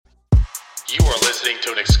You are listening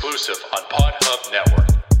to an exclusive on PodHub Network.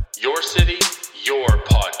 Your city, your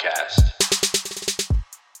podcast.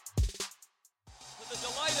 To the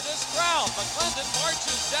delight of this crowd, McClendon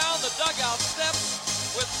marches down the dugout steps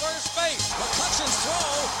with first base. McCutcheon's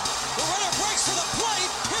throw. The runner breaks to the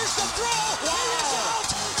plate. Here's the throw. Wow. He is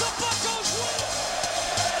out. The Buccos win.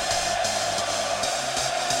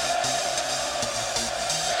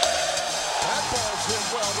 That ball's hit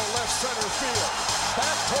well to left center field.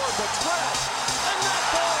 Back toward the track. And that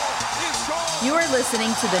ball is gone. You are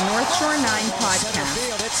listening to the North Shore 9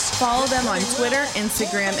 podcast. Follow them on Twitter,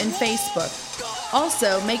 Instagram, and Facebook.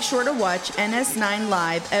 Also, make sure to watch NS9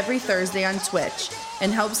 Live every Thursday on Twitch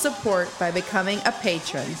and help support by becoming a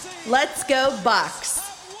patron. Let's go Bucks!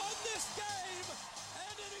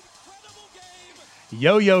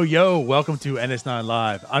 Yo, yo, yo, welcome to NS9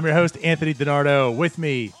 Live. I'm your host, Anthony DiNardo. With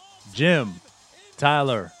me, Jim,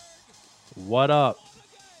 Tyler. What up?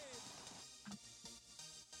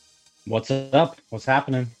 What's up? What's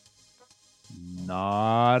happening?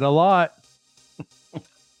 Not a lot.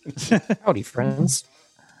 Howdy, friends.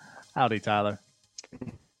 Howdy, Tyler.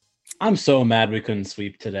 I'm so mad we couldn't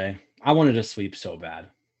sweep today. I wanted to sweep so bad.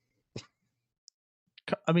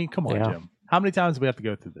 I mean, come on, Yeah. Jim. How many times do we have to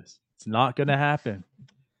go through this? It's not going to happen.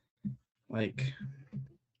 Like,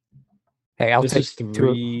 Hey, I'll this take is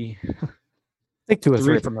three. take two or three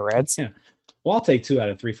three- from the Reds. Yeah. Well, I'll take 2 out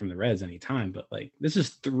of 3 from the Reds anytime, but like this is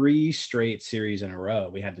 3 straight series in a row.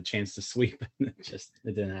 We had the chance to sweep, and it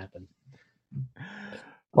didn't happen.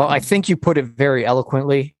 Well, I think you put it very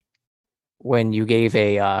eloquently when you gave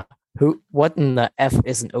a what in the F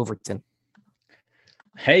isn't Overton?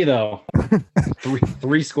 Hey, though,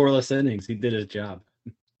 three scoreless innings. He did his job.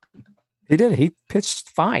 He did. He pitched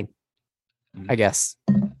fine, I guess.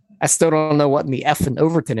 I still don't know what in the F in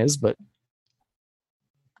Overton is, but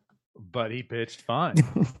But he pitched fine.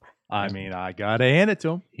 I mean, I got to hand it to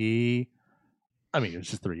him. It was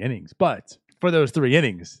just 3 innings. But for those 3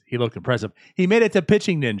 innings, he looked impressive. He made it to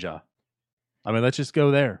pitching ninja. I mean, let's just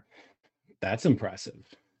go there. That's impressive.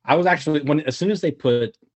 I was actually as soon as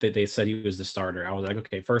they said he was the starter, I was like,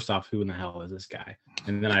 okay, first off, who in the hell is this guy?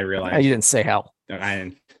 And then I realized you didn't say hell.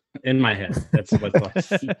 in my head. That's what's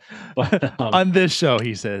but, On this show,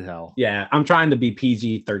 he said hell. yeah, I'm trying to be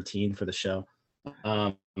PG-13 for the show.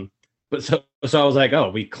 But so I was like, oh,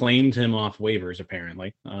 we claimed him off waivers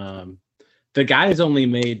apparently. The guy's only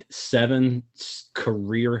made 7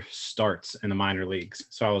 career starts in the minor leagues.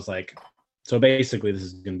 So I was like, so basically this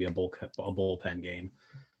is going to be a bullpen game,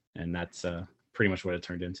 and that's pretty much what it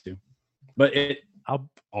turned into. But it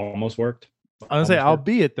almost worked. I was going to say,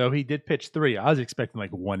 albeit though, he did pitch 3. I was expecting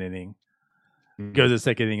like 1 inning. Goes to the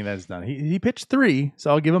second inning and that's done. He pitched 3, so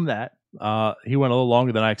I'll give him that. He went a little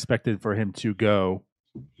longer than I expected for him to go.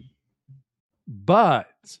 But,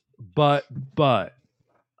 I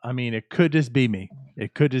mean, it could just be me.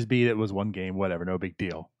 It could just be it was 1 game, whatever, no big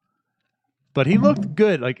deal. But he looked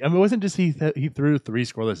good. Like, I mean, it wasn't just he threw 3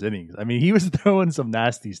 scoreless innings. I mean, he was throwing some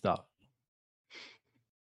nasty stuff.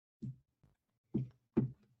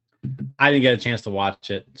 I didn't get a chance to watch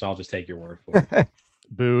it, so I'll just take your word for it.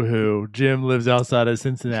 Boo-hoo. Jim lives outside of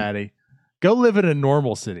Cincinnati. Go live in a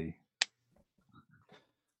normal city.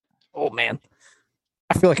 Oh man,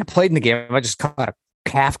 I feel like I played in the game. I just caught a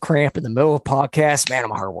calf cramp in the middle of a podcast. Man,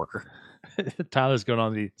 I'm a hard worker. Tyler's going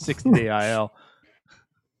on the 60-day IL.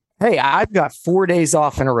 Hey, I've got 4 days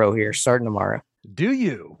off in a row here, starting tomorrow. Do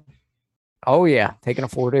you? Oh yeah, taking a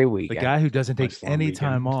 4-day week. The guy who doesn't take Nice long any weekend.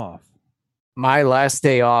 time off. My last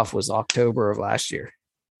day off was October of last year.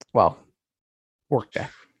 Well, work day.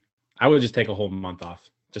 I would just take a whole month off.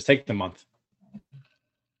 Just take the month.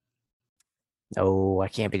 No, I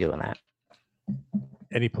can't be doing that.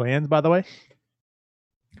 Any plans, by the way?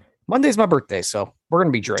 Monday's my birthday, so we're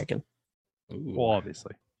going to be drinking. Ooh. Well,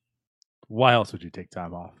 obviously. Why else would you take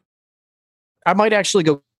time off? I might actually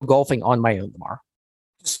go golfing on my own tomorrow.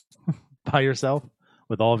 By yourself?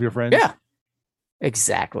 With all of your friends? Yeah,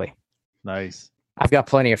 exactly. Nice. I've got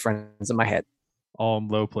plenty of friends in my head. All in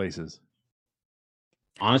low places.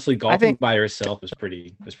 Honestly, golfing think- by yourself is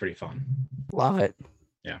pretty fun. Love it.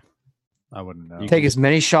 I wouldn't know. Take as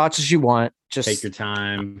many shots as you want. Just Take your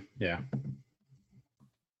time. Yeah.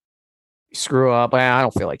 screw up. I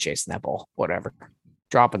don't feel like chasing that ball. Whatever.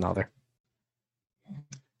 Drop another.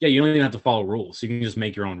 Yeah, you don't even have to follow rules. You can just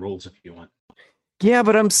make your own rules if you want. Yeah,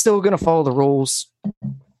 but I'm still going to follow the rules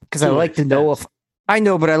because I To an like to know if I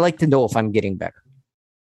know, but I like to know if I'm getting better.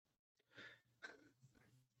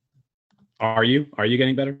 Are you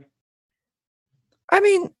getting better? I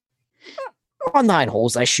mean, on 9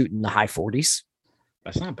 holes, I shoot in the high 40s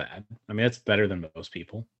That's not bad. I mean, that's better than most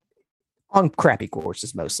people. on crappy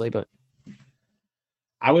courses mostly, but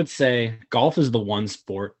I would say golf is the one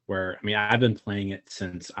sport where, I mean, I've been playing it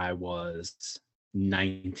since I was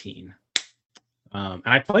 19. And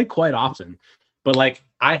I play quite often, but like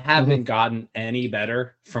I haven't gotten any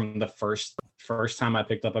better from the first time I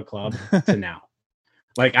picked up a club to now.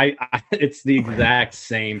 Like I it's the exact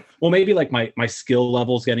same. Well, maybe like my skill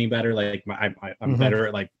level's getting better. Like I'm better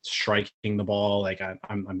at like striking the ball. Like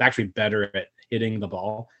I'm actually better at hitting the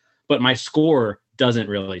ball, but my score doesn't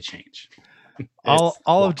really change. All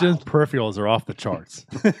of Jim's peripherals are off the charts.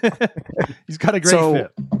 He's got a great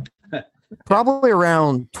fit. Probably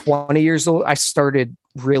around 20 years old, I started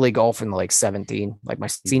really golfing like 17, like my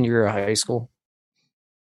senior year of high school.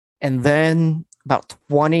 And then about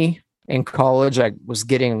 20 in college, I was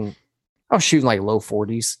shooting like low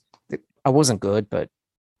 40s. I wasn't good, but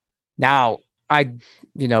now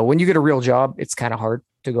when you get a real job, it's kind of hard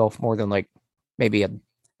to golf more than like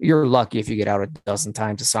you're lucky if you get out a dozen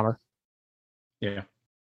times a summer. Yeah.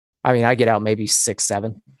 I mean, I get out maybe 6,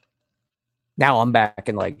 7. Now I'm back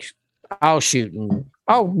and like I'll shoot and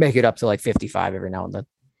I'll make it up to like 55 every now and then.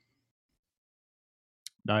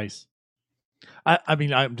 Nice. I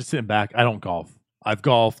mean, I'm just sitting back. I don't golf. I've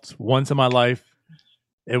golfed once in my life.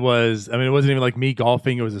 It wasn't even like me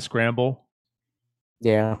golfing. It was a scramble.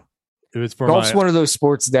 Yeah. It was for golf's one of those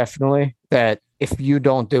sports, definitely, that if you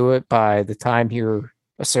don't do it by the time you're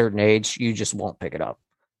a certain age, you just won't pick it up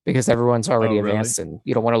because everyone's already advanced and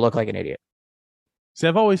you don't want to look like an idiot. See,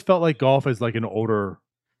 I've always felt like golf is like an older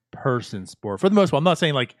person sport for the most part. I'm not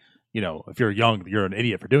saying like, if you're young, you're an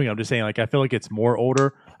idiot for doing it. I'm just saying like, I feel like it's more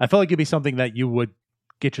older. I feel like it'd be something that you would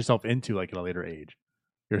get yourself into like at a later age.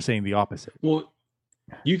 You're saying the opposite. Well,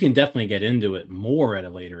 you can definitely get into it more at a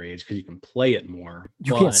later age because you can play it more.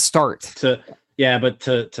 You can't start. But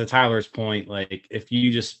to Tyler's point, like if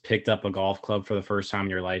you just picked up a golf club for the first time in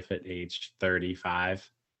your life at age 35,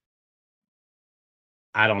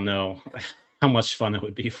 I don't know how much fun it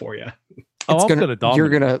would be for you. I'm gonna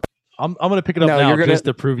pick it up now just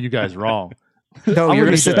to prove you guys wrong. No, you're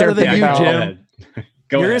gonna sit there and think about Jim.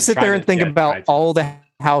 You're gonna sit there and think about all the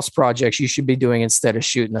house projects you should be doing instead of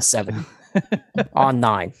shooting a 7 on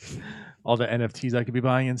 9. All the NFTs I could be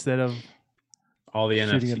buying instead of all the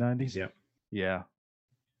shooting NFTs. at 90s. Yeah.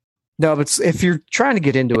 No, but if you're trying to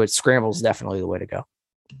get into it, Scramble's definitely the way to go.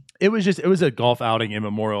 It was a golf outing in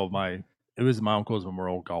memorial of it was my uncle's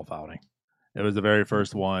memorial golf outing. It was the very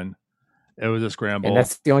first one. It was a scramble. And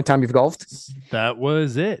that's the only time you've golfed? That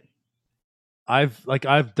was it. I've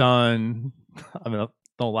done,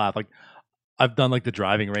 don't laugh. Like I've done like the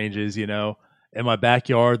driving ranges, in my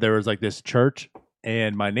backyard, there was like this church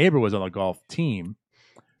and my neighbor was on a golf team.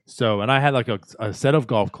 So, and I had like a set of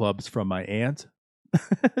golf clubs from my aunt.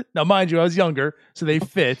 Now, mind you, I was younger, so they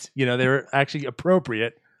fit, they were actually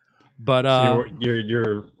appropriate, but, so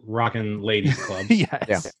you're rocking ladies clubs. Yes.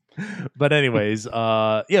 Yeah. But anyways, we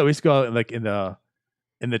used to go out like in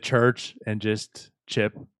the church and just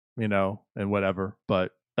chip, and whatever.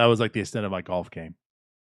 But that was like the extent of my golf game.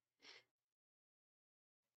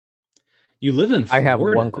 You live in Florida, I have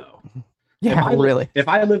one. Though. Yeah, really. If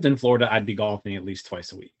I lived in Florida, I'd be golfing at least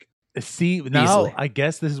twice a week. See, now easily. I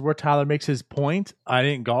guess this is where Tyler makes his point. I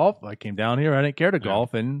didn't golf. I came down here. I didn't care to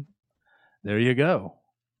golf, and there you go.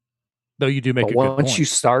 Though you do make a good point. Once you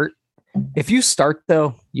start, if you start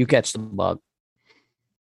though, you catch the bug.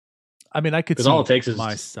 I mean, I could see all it takes is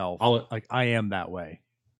myself. Like I am that way.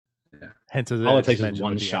 Yeah. Hence, all it takes is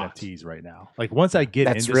one shot. NFTs right now. Like once I get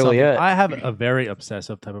into really something, it. I have a very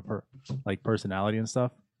obsessive type of personality and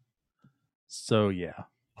stuff. So yeah,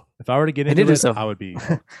 if I were to get into it, I would be.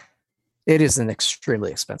 It is an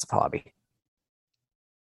extremely expensive hobby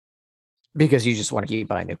because you just want to keep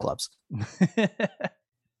buying new clubs.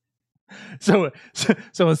 So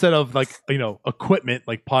instead of like equipment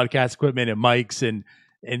like podcast equipment and mics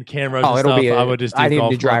and cameras and stuff, I would just. I need a new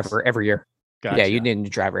clubs. driver every year. Gotcha. Yeah, you need a new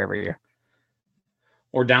driver every year.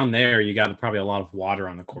 Or down there, you got probably a lot of water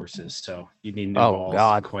on the courses, so you need new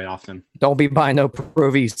balls quite often. Don't be buying no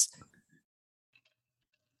Pro Vs.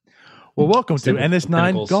 Well, welcome to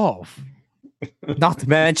NS9 Golf. Not to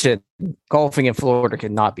mention, golfing in Florida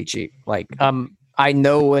cannot be cheap. Like, I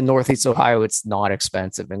know in Northeast Ohio it's not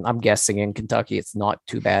expensive, and I'm guessing in Kentucky it's not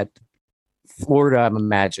too bad. Florida, I'm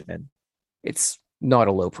imagining it's not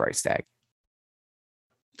a low price tag.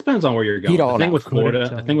 Depends on where you're going. The thing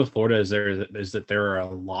with Florida is that there are a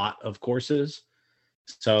lot of courses.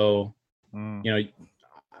 So, I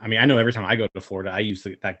know every time I go to Florida, I use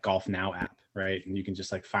that Golf Now app, right? And you can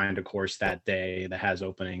just like find a course that day that has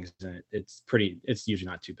openings, and it's usually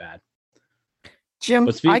not too bad. Jim,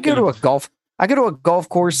 I go to a golf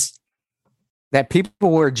course that people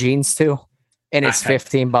wear jeans to, and it's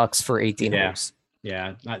 $15 for 18 holes.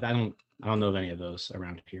 Yeah, I don't know of any of those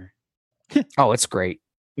around here. Oh, it's great.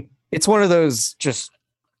 It's one of those just,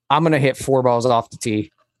 I'm going to hit 4 balls off the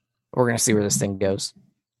tee. We're going to see where this thing goes.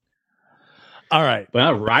 All right.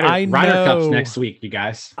 Well, Ryder Cup's next week, you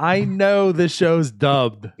guys. I know the show's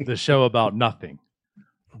dubbed the show about nothing,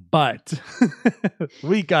 but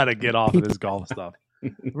we got to get off of this golf stuff.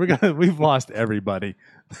 We've lost everybody.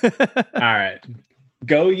 All right.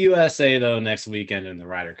 Go USA, though, next weekend in the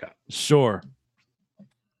Ryder Cup. Sure.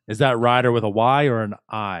 Is that Ryder with a Y or an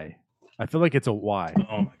I? I feel like it's a Y.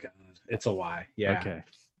 Oh, my God. It's a Y. Yeah. Okay.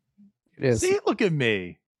 It is. See, look at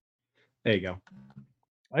me. There you go.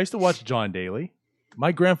 I used to watch John Daly.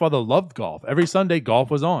 My grandfather loved golf. Every Sunday, golf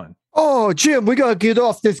was on. Oh, Jim, we got to get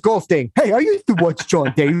off this golf thing. Hey, I used to watch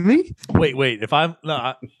John Daly. Wait.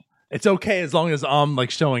 It's okay as long as I'm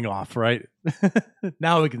like showing off, right?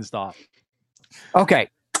 Now we can stop. Okay.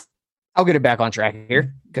 I'll get it back on track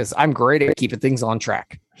here because I'm great at keeping things on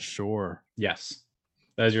track. Sure. Yes.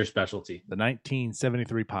 That is your specialty. The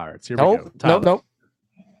 1973 Pirates. Here we go. Nope.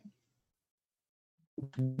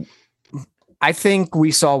 I think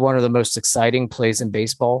we saw one of the most exciting plays in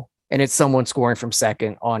baseball, and it's someone scoring from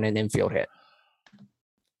second on an infield hit.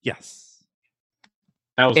 Yes.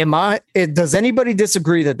 Does anybody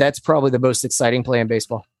disagree that that's probably the most exciting play in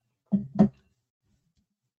baseball?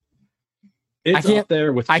 It's up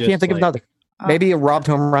there with. I can't think of another. Maybe a robbed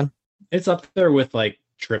home run. It's up there with like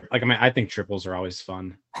I think triples are always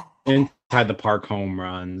fun. Inside the park home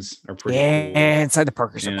runs are pretty cool. Yeah, inside the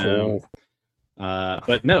parkers are cool.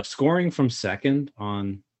 But no, scoring from second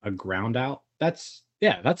on a ground out, that's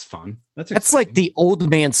fun. That's like the old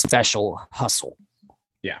man special hustle.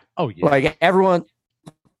 Yeah. Oh yeah. Like everyone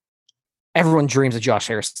dreams of Josh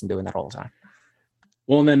Harrison doing that all the time.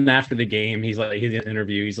 Well, and then after the game, he's in an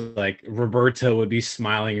interview, he's like, Roberto would be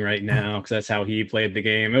smiling right now because that's how he played the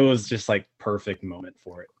game. It was just like perfect moment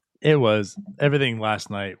for it. It was. Everything last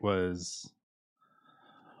night was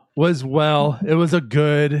well. It was a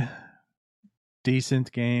good,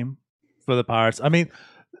 decent game for the Pirates. I mean,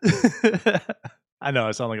 I know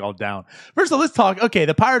I sound like all down. First of all, let's talk. Okay,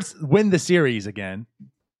 the Pirates win the series again.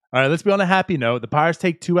 All right, let's be on a happy note. The Pirates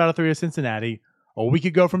take 2 out of 3 of Cincinnati a week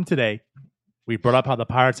ago from today. We brought up how the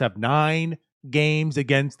Pirates have 9 games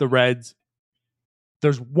against the Reds.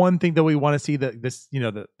 There's one thing that we want to see that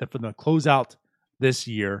from the closeout this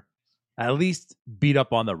year, at least beat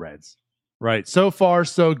up on the Reds. Right. So far,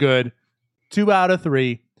 so good. 2 out of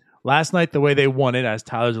 3. Last night, the way they won it, as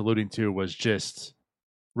Tyler's alluding to, was just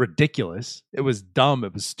ridiculous. It was dumb.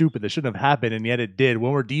 It was stupid. That shouldn't have happened, and yet it did.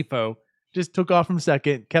 Wilmer Defoe just took off from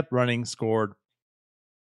second, kept running, scored.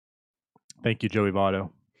 Thank you, Joey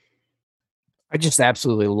Votto. I just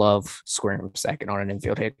absolutely love scoring from second on an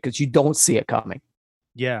infield hit because you don't see it coming.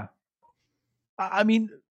 Yeah. I mean,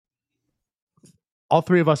 all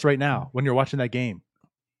 3 of us right now, when you're watching that game,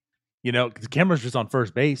 the camera's just on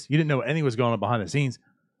first base. You didn't know anything was going on behind the scenes.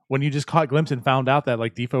 When you just caught a glimpse and found out that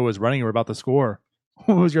like Defoe was running or about to score,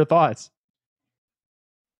 what was your thoughts?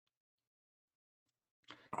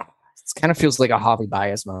 It kind of feels like a Javi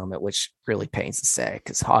Baez moment, which really pains to say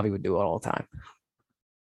because Javi would do it all the time.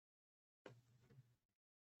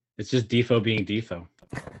 It's just Defoe being Defoe.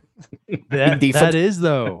 That is,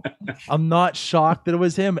 though. I'm not shocked that it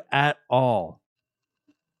was him at all.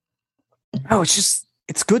 No,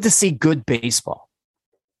 it's good to see good baseball.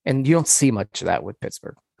 And you don't see much of that with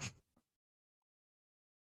Pittsburgh.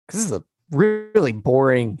 Because this is a really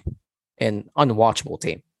boring and unwatchable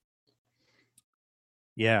team.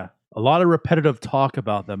 Yeah. A lot of repetitive talk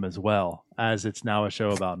about them as well, as it's now a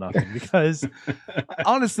show about nothing. Because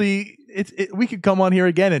honestly, we could come on here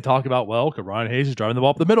again and talk about, Ryan Hayes is driving the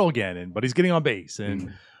ball up the middle again, but he's getting on base.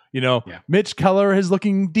 And, Mitch Keller is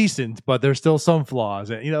looking decent, but there's still some flaws.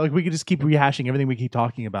 And, we could just keep rehashing everything we keep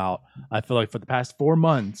talking about. I feel like for the past 4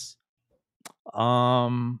 months.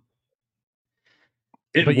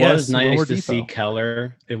 It was nice to see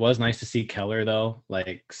Keller. It was nice to see Keller, though,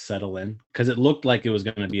 like settle in because it looked like it was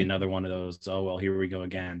going to be another one of those. Oh well, here we go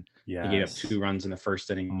again. Yeah, he gave up 2 runs in the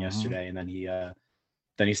first inning yesterday, and then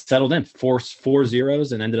he settled in, forced 4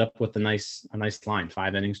 zeros, and ended up with a nice line.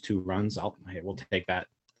 5 innings, 2 runs. We'll take that.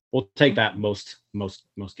 We'll take that most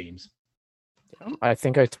games. I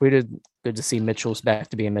think I tweeted, "Good to see Mitchell's back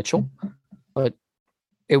to being Mitchell," but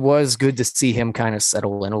it was good to see him kind of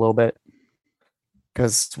settle in a little bit.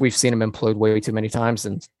 Because we've seen him implode way too many times,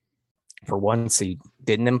 and for once he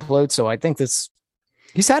didn't implode. So I think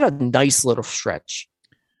he's had a nice little stretch,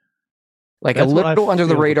 like a little under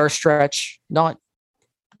the radar stretch.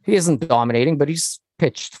 He isn't dominating, but he's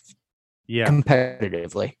pitched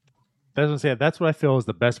competitively. That's what I feel is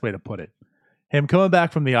the best way to put it. Him coming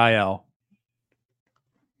back from the IL,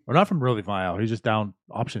 or not from really flying out. He was just down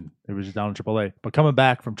option. He was just down in AAA. But coming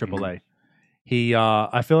back from AAA, he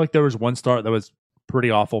I feel like there was one start that was pretty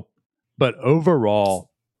awful. But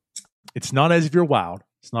overall, it's not as if you're wowed.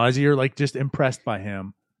 It's not as if you're like just impressed by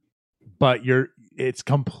him. But it's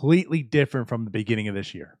completely different from the beginning of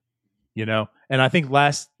this year. You know? And I think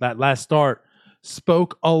that last start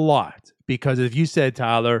spoke a lot. Because if you said,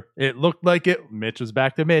 Tyler, it looked like Mitch was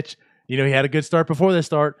back to Mitch. You know, he had a good start before this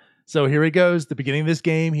start. So here he goes. The beginning of this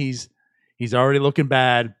game, he's already looking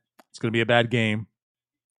bad. It's going to be a bad game.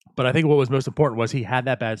 But I think what was most important was he had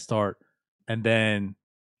that bad start, and then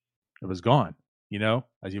it was gone. You know,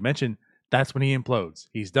 as you mentioned, that's when he implodes.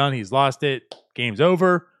 He's done. He's lost it. Game's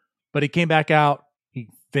over. But he came back out. He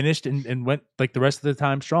finished and went like the rest of the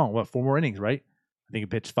time strong. What, 4 more innings, right? I think he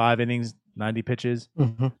pitched 5 innings, 90 pitches.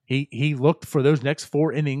 Mm-hmm. He looked for those next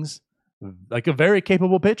 4 innings like a very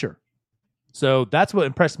capable pitcher. So that's what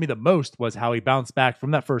impressed me the most was how he bounced back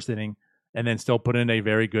from that first inning and then still put in a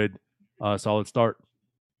very good, solid start.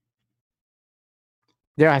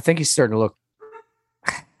 Yeah, I think he's starting to look.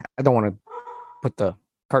 I don't want to put the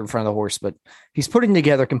cart in front of the horse, but he's putting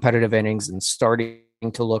together competitive innings and starting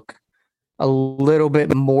to look a little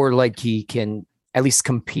bit more like he can at least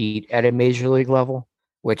compete at a major league level,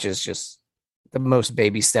 which is just the most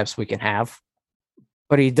baby steps we can have.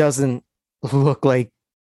 But he doesn't look like,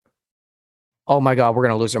 oh my God, we're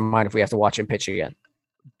going to lose our mind if we have to watch him pitch again.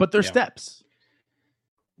 But there's steps.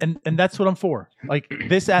 And that's what I'm for. Like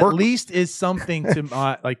this at least is something to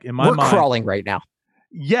my, like in my mind. We're crawling right now.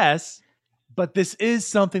 Yes, but this is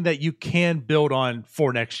something that you can build on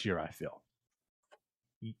for next year, I feel.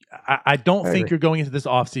 I don't think you're going into this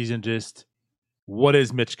offseason just, what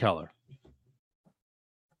is Mitch Keller?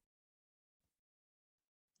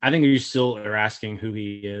 I think you still are asking who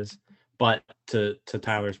he is. But to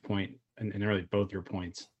Tyler's point, and really both your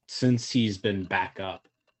points, since he's been back up,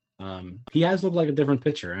 he has looked like a different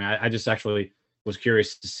pitcher. And I just actually was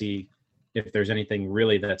curious to see if there's anything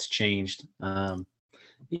really that's changed.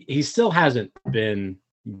 He still hasn't been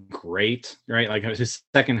great, right? Like his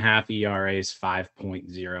second half ERA is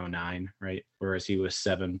 5.09, right? Whereas he was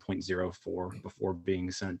 7.04 before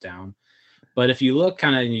being sent down. But if you look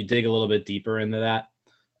kind of and you dig a little bit deeper into that,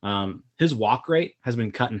 his walk rate has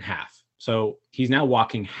been cut in half. So he's now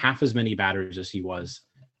walking half as many batters as he was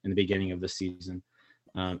in the beginning of the season.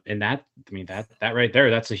 And that right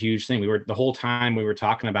there, that's a huge thing. The whole time we were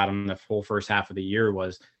talking about him the whole first half of the year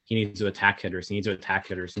was he needs to attack hitters. He needs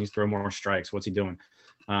to throw more strikes. What's he doing?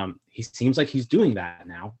 He seems like he's doing that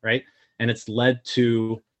now, right? And it's led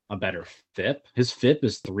to a better FIP. His FIP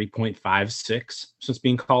is 3.56 since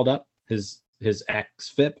being called up. His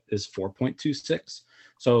xFIP is 4.26.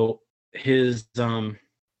 So his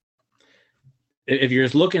if you're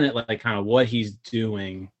just looking at like kind of what he's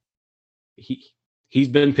doing, he's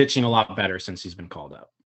been pitching a lot better since he's been called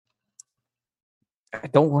up. I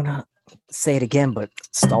don't want to say it again, but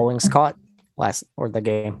Stallings caught the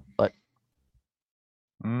game, but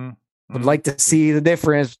would like to see the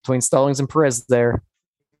difference between Stallings and Perez there.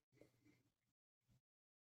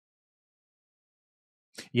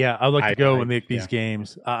 Yeah, I'd like to go and make these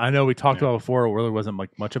games. I know we talked about before, it really wasn't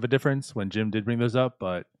like much of a difference when Jim did bring those up,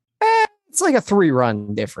 but it's like a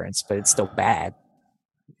 3-run difference, but it's still bad.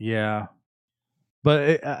 Yeah,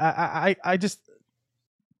 but I just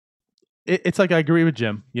it's like I agree with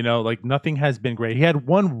Jim. You know, like nothing has been great. He had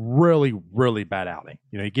one really, really bad outing.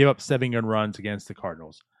 You know, he gave up 7 earned runs against the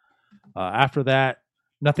Cardinals. After that,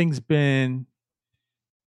 nothing's been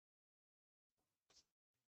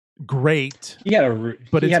great. He had a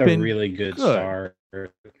really good start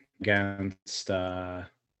against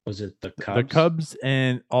was it the Cubs? The Cubs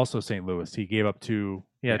and also St. Louis. He gave up 2.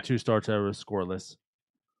 He had 2 starts that were scoreless.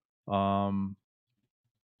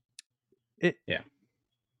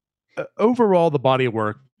 Overall, the body of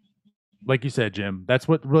work, like you said, Jim, that's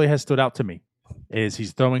what really has stood out to me. Is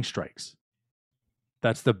he's throwing strikes.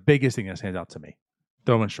 That's the biggest thing that stands out to me.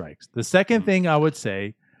 Throwing strikes. The second thing I would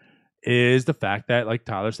say is the fact that, like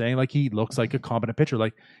Tyler's saying, like he looks like a competent pitcher.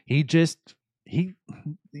 Like we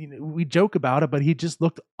joke about it, but he just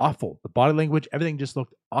looked awful. The body language, everything just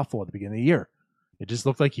looked awful at the beginning of the year. It just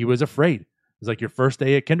looked like he was afraid. It was like your first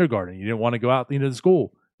day at kindergarten. You didn't want to go out into the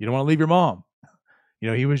school. You don't want to leave your mom. You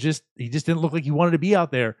know, he just didn't look like he wanted to be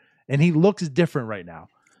out there, and he looks different right now.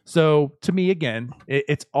 So to me, again,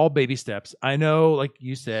 it's all baby steps. I know, like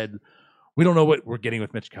you said, we don't know what we're getting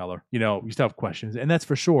with Mitch Keller. You know, we still have questions, and that's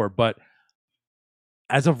for sure. But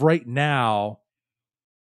as of right now,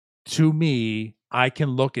 to me, I can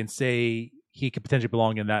look and say he could potentially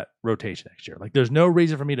belong in that rotation next year. Like, there's no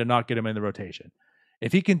reason for me to not get him in the rotation.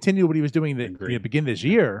 If he continued what he was doing at the beginning of this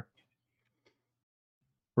year,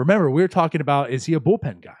 remember, we were talking about, is he a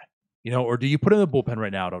bullpen guy? Or do you put him in the bullpen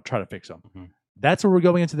right now to try to fix him? Mm-hmm. That's where we're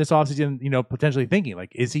going into this offseason, potentially thinking,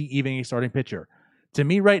 like, is he even a starting pitcher? To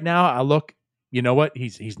me right now, I look, you know what?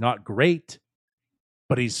 He's not great,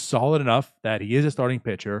 but he's solid enough that he is a starting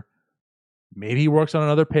pitcher. Maybe he works on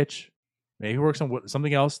another pitch. Maybe he works on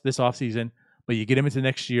something else this offseason, but you get him into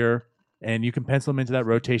next year, and you can pencil him into that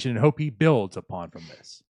rotation and hope he builds upon from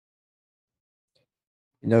this.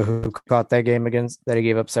 You know who caught that game against that he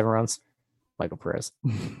gave up 7 runs? Michael Perez.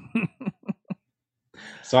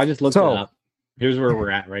 So I just looked it up. Here's where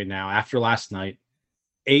we're at right now. After last night,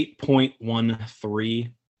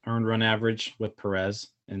 8.13 earned run average with Perez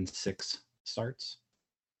in 6 starts.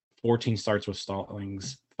 14 starts with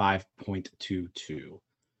Stallings, 5.22. So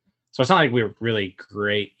it's not like we were really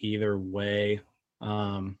great either way.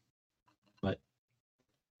 But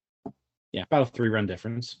yeah, about a 3-run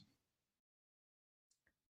difference.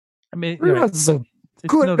 I mean, that's a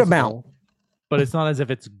good amount. But it's not as if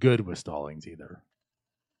it's good with Stallings either.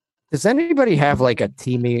 Does anybody have like a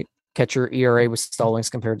teammate catcher ERA with Stallings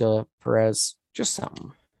compared to Perez? Just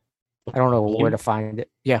something. I don't know where to find it.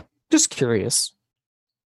 Yeah, just curious.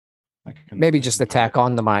 Maybe just a tack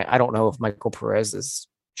on to I don't know if Michael Perez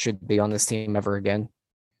should be on this team ever again.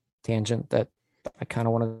 Tangent that I kind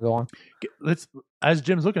of want to go on. As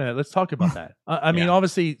Jim's looking at it, let's talk about that. I mean,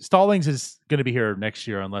 obviously, Stallings is going to be here next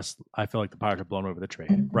year unless I feel like the Pirates are blown over the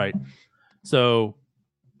trade, right? So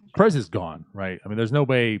Perez is gone, right? I mean, there's no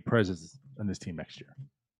way Perez is on this team next year.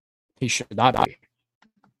 He should not be.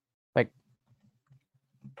 Like,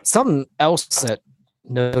 something else that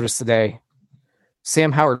noticed today,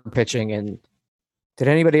 Sam Howard pitching, and did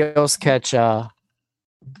anybody else catch, why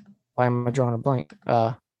am I drawing a blank?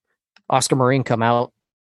 Oscar Marin come out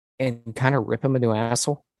and kind of rip him a new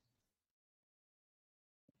asshole?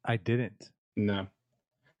 I didn't. No.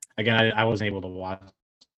 Again, I wasn't able to watch.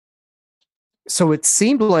 So it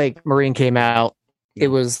seemed like Marin came out. It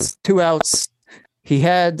was 2 outs. He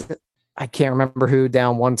had, I can't remember who,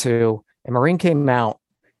 down 1-2. And Marin came out,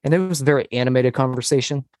 and it was a very animated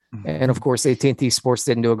conversation. Mm-hmm. And of course, AT&T Sports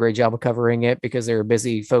didn't do a great job of covering it because they were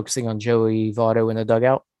busy focusing on Joey Votto in the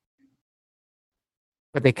dugout.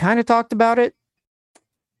 But they kind of talked about it.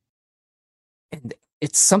 And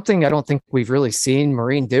it's something I don't think we've really seen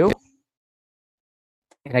Marin do.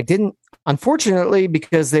 And I didn't, unfortunately,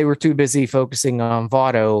 because they were too busy focusing on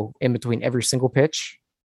Votto in between every single pitch.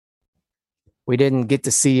 We didn't get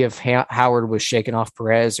to see if Howard was shaking off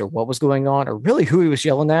Perez or what was going on or really who he was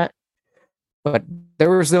yelling at. But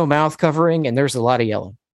there was no mouth covering and there's a lot of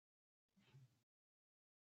yelling.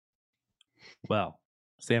 Well,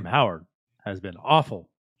 Sam Howard has been awful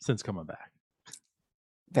since coming back.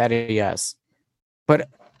 That he has. But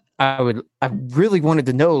I really wanted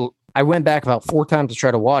to know. I went back about 4 times to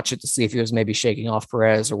try to watch it to see if he was maybe shaking off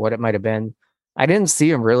Perez or what it might have been. I didn't see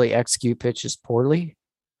him really execute pitches poorly,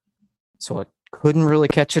 so I couldn't really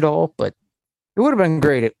catch it all, but it would have been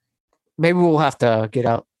great. Maybe we'll have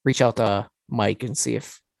to reach out to Mike and see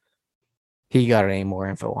if he got any more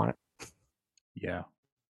info on it. Yeah.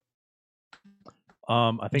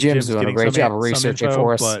 I think Jim's doing a great job of researching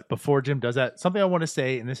for us. But before Jim does that, something I want to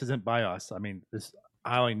say, and this isn't by us. I mean,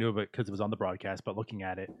 I only knew of it because it was on the broadcast, but looking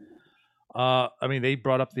at it, I mean, they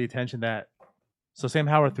brought up the attention that Sam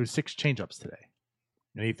Howard threw 6 changeups today,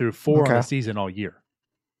 and he threw 4 on the season all year.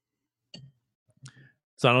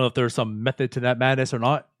 So I don't know if there's some method to that madness or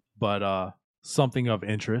not, but something of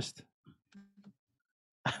interest.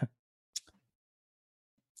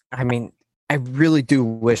 I mean, I really do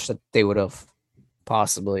wish that they would have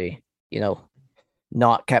possibly,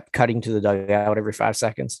 not kept cutting to the dugout every 5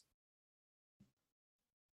 seconds.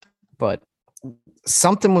 But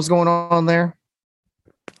something was going on there.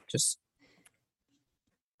 Just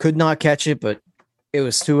could not catch it, but it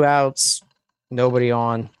was 2 outs, nobody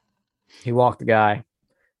on. He walked the guy.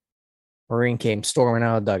 Marin came storming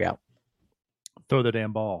out of the dugout. Throw the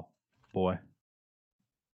damn ball, boy.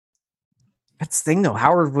 That's the thing, though.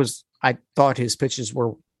 Howard I thought his pitches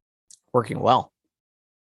were working well.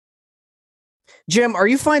 Jim, are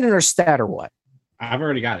you finding our stat or what? I've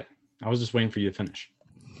already got it. I was just waiting for you to finish.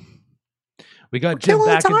 We got Jim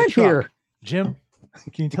back in the truck. Here. Jim,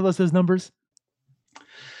 can you tell us those numbers?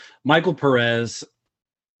 Michael Perez,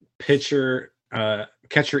 catcher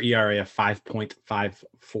ERA of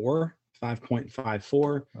 5.54.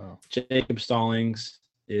 5.54. Oh. Jacob Stallings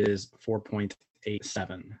is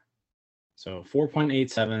 4.87. So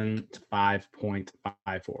 4.87 to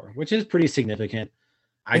 5.54, which is pretty significant.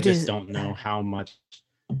 I just don't know how much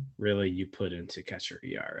really you put into catcher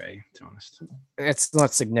ERA, to be honest. It's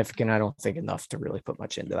not significant. I don't think enough to really put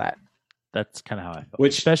much into that. That's kind of how I felt.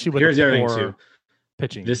 Which, especially with here's the the other poor thing too.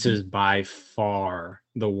 pitching. This is by far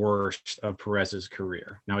the worst of Perez's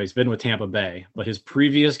career. Now, he's been with Tampa Bay, but his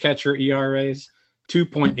previous catcher ERAs,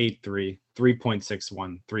 2.83,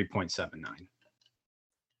 3.61, 3.79.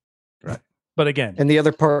 Right. But again, And the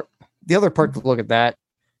other part to look at that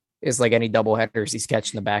is like any doubleheaders he's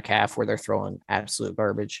catching the back half where they're throwing absolute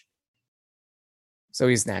garbage. So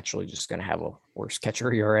he's naturally just going to have a worse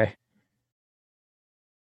catcher ERA.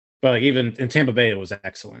 But like even in Tampa Bay, it was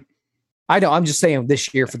excellent. I know. I'm just saying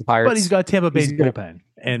this year for the Pirates. but he's got Tampa Bay's he's gonna- bullpen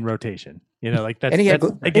and rotation. You know, like that's, and he had,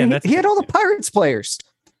 that's again, and that's he had all the Pirates players.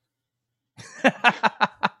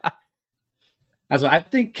 As I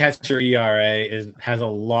think catcher ERA has a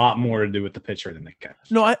lot more to do with the pitcher than the catcher.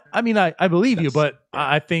 No, I mean, I believe you, That's- but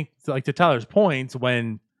I think like to Tyler's point,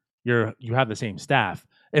 when you have the same staff,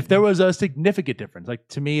 if there was a significant difference, like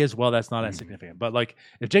to me as well, that's not as significant. But like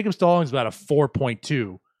if Jacob Stallings is about a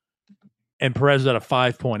 4.2 and Perez is at a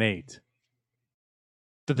 5.8,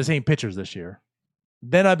 they're the same pitchers this year,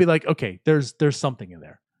 then I'd be like, okay, there's something in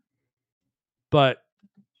there. But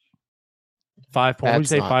 5. What did you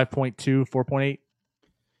say? 5.2, 4.8.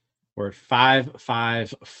 We're at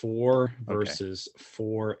 5.54 versus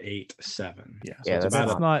 4.87. Yeah, So Yeah, it's that's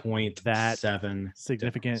about not a 0.7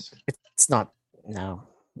 significant. difference. It's not. No,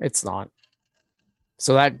 it's not.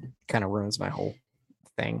 So that kind of ruins my whole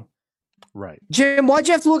thing. Right. Jim, why'd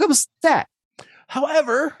you have to look up a stat?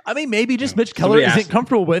 However, I mean, maybe just Mitch Keller Somebody asked isn't me.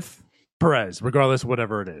 comfortable with Perez, regardless of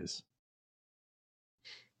whatever it is.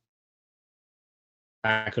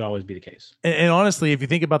 That could always be the case. And honestly, if you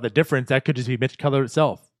think about the difference, that could just be Mitch Keller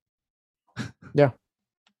itself.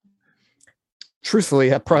 Truthfully,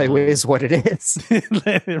 that probably is what it is.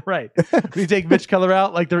 Right. When you take Mitch Keller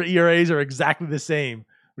out, like their ERAs are exactly the same.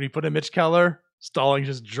 When you put in Mitch Keller, Stallings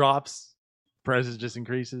just drops, Perez just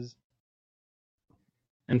increases.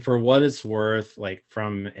 And for what it's worth, like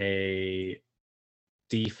from a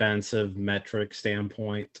defensive metric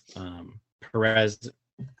standpoint, Perez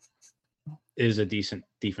is a decent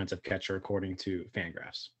defensive catcher according to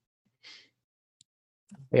Fangraphs.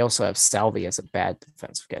 They also have Salvi as a bad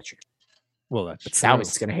defensive catcher. Well, that's But true.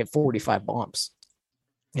 Salvi's going to hit 45 bombs.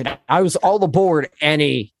 You know, I was all aboard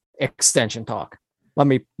any extension talk. Let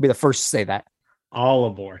me be the first to say that. All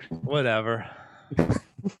aboard. Whatever.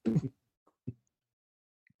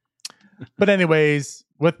 But anyways,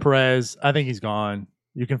 with Perez, I think he's gone.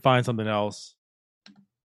 You can find something else.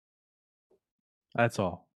 That's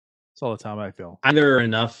all. That's all the time I feel. And there are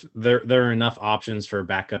enough options for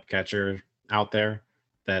backup catcher out there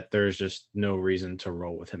that there's just no reason to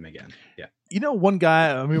roll with him again. Yeah. You know, one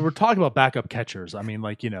guy, I mean, we're talking about backup catchers. I mean,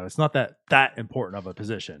 like, you know, it's not that important of a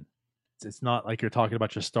position. It's not like you're talking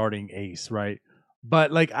about your starting ace, right?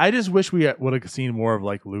 But like, I just wish we would have seen more of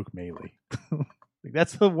like Luke Maley. Like,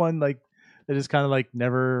 that's the one like that is kind of like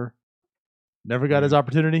never got his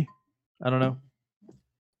opportunity. I don't know.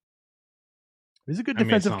 He's a good I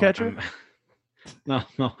mean, it's defensive not like catcher.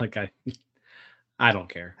 no, like I don't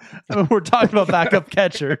care. I mean, we're talking about backup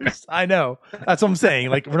catchers. I know. That's what I'm saying.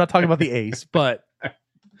 Like, we're not talking about the ace, but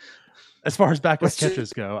as far as backup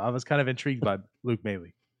catchers go, I was kind of intrigued by Luke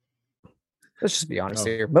Maley. Let's just be honest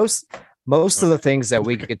here. Most of the things that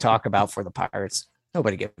we could talk about for the Pirates,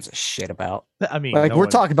 nobody gives a shit about. I mean, Like no we're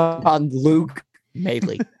one- talking about Luke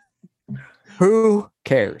Maley. Who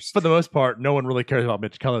cares? for the most part, no one really cares about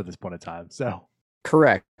Mitch Keller at this point in time. So,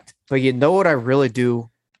 Correct. But you know what I really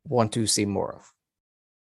do want to see more of?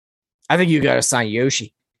 I think you got to sign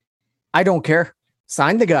Yoshi. I don't care.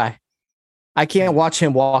 Sign the guy. I can't watch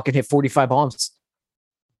him walk and hit 45 bombs.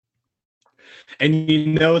 And you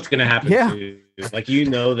know it's gonna happen Yeah. too. Like you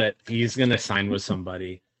know that he's gonna sign with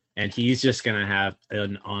somebody and he's just gonna have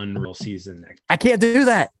an unreal season next I can't do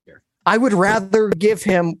that. year. I would rather give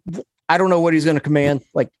him, I don't know what he's going to command,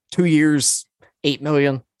 like 2 years, 8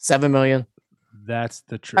 million, 7 million. that's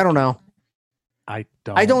the truth. I don't know. I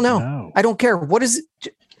don't know. I don't care. What is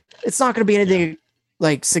it? It's not going to be anything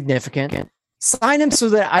like significant. Sign him so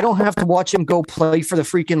that I don't have to watch him go play for the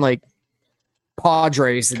freaking like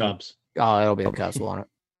Padres. And, Cubs. oh, it'll be the Cubs will want it.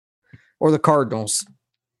 Or the Cardinals.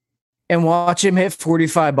 And watch him hit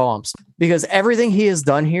 45 bombs. Because everything he has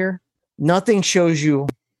done here, nothing shows you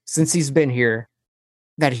since he's been here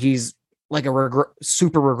that he's like a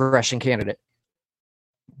super regression candidate.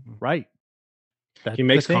 Right. That's He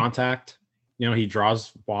makes the thing. contact. You know, he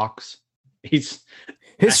draws walks. His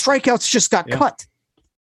Strikeouts just got Yeah. cut.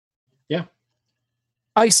 Yeah.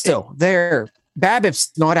 ISO there.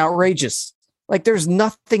 BABIP's not outrageous. Like there's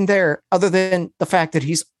nothing there other than the fact that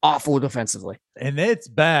he's awful defensively. And it's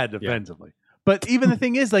bad defensively. But even the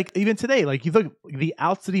thing is, like, even today, like, you look, the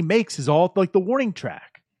outs that he makes is all like the warning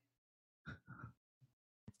track.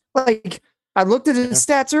 Like I looked at his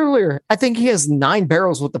stats earlier. I think he has 9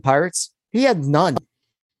 barrels with the Pirates. He had none.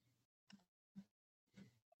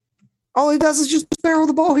 All he does is just barrel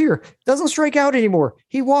the ball here. Doesn't strike out anymore.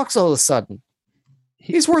 He walks all of a sudden.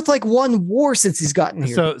 He's worth like 1 WAR since he's gotten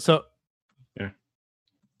here. So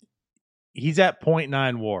he's at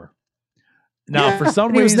 0.9 WAR. Now, for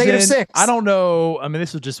some reason, -6. I don't know. I mean,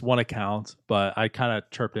 this was just one account, but I kind of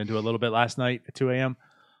chirped into it a little bit last night at 2 a.m.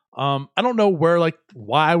 I don't know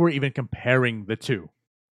why we're even comparing the two,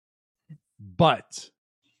 but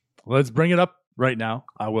let's bring it up right now.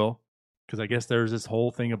 I will, because I guess there's this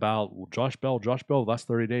whole thing about Josh Bell, last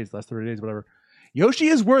 30 days, whatever. Yoshi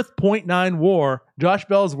is worth 0.9 WAR. Josh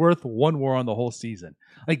Bell is worth 1 WAR on the whole season.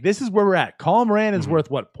 Like, this is where we're at. Colin Moran is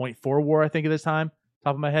worth what, 0.4 WAR, I think, at this time,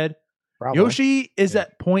 top of my head. Probably. Yoshi is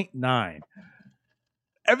at 0.9.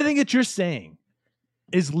 Everything that you're saying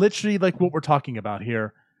is literally like what we're talking about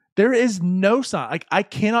here. There is no sign. Like, I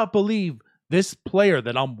cannot believe this player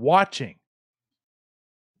that I'm watching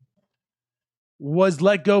was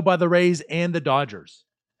let go by the Rays and the Dodgers.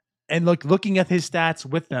 And looking at his stats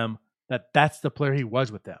with them, that's the player he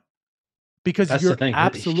was with them. Because you're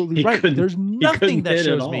absolutely right. There's nothing that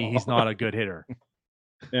shows me he's not a good hitter.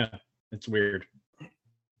 Yeah, it's weird.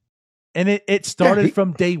 And it started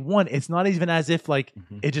from day one. It's not even as if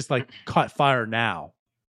it just caught fire now.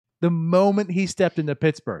 The moment he stepped into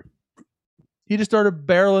Pittsburgh, he just started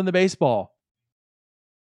barreling the baseball.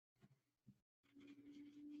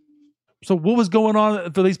 So what was going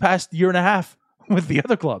on for these past year and a half with the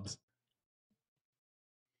other clubs?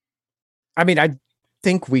 I mean, I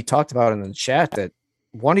think we talked about in the chat that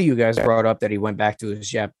one of you guys brought up that he went back to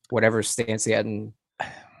his whatever stance he had in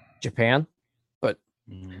Japan. But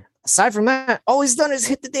aside from that, all he's done is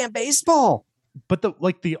hit the damn baseball. But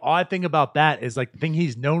the odd thing about that is the thing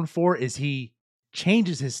he's known for is he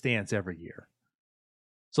changes his stance every year.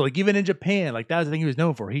 So even in Japan, that was the thing he was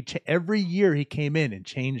known for. Every year he came in and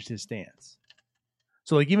changed his stance.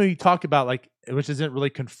 So even when you talk about which isn't really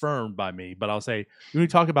confirmed by me, but I'll say when you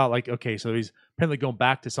talk about okay, so he's apparently going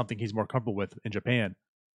back to something he's more comfortable with in Japan.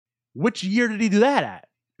 Which year did he do that at?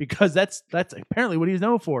 Because that's apparently what he's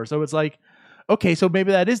known for. So it's okay, so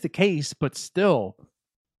maybe that is the case, but still,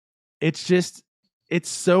 it's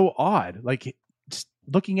so odd. Just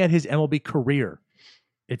looking at his MLB career,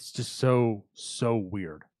 it's just so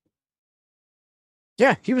weird.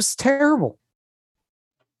 Yeah, he was terrible.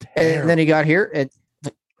 And then he got here, and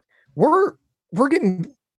we're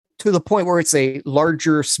getting to the point where it's a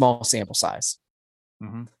larger, small sample size.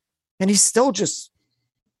 Mm-hmm. And he's still just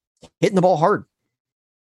hitting the ball hard.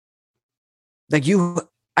 I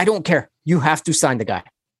don't care. You have to sign the guy.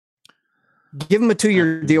 Give him a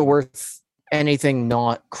 2-year deal worth anything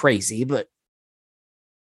not crazy, but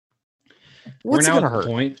what's it going to hurt?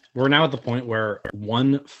 We're now at the point where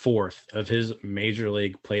 1/4 of his major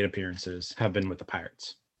league plate appearances have been with the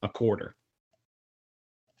Pirates. A quarter.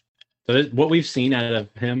 So what we've seen out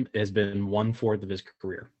of him has been 1/4 of his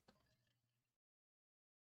career.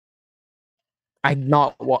 I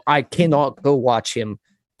cannot go watch him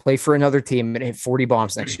play for another team and hit 40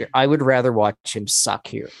 bombs next year. I would rather watch him suck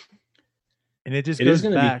here. And it goes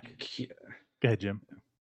back. Go ahead, Jim.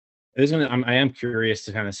 I am curious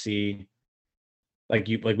to kind of see, like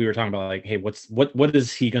we were talking about, hey, what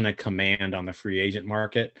is he going to command on the free agent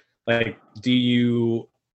market? Do you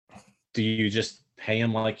just pay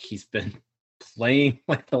him like he's been playing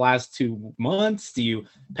the last 2 months? Do you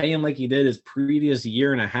pay him like he did his previous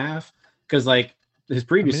year and a half? Because his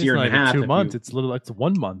previous year and a half, 2 months, it's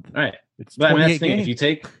 1 month, right? It's but that's the thing. If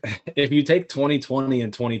you take 2020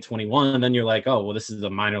 and 2021, then you're oh, well, this is a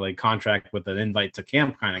minor league contract with an invite to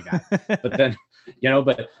camp kind of guy. But then,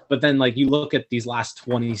 but then you look at these last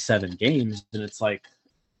 27 games, and it's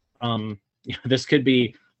this could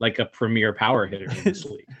be a premier power hitter in this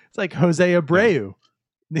league. It's like Jose Abreu.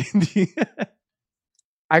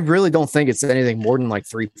 I really don't think it's anything more than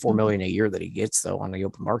 $3-4 million a year that he gets though on the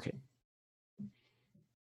open market.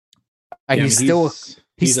 He's still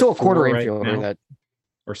a quarter infielder that,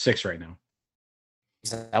 or 6 right now.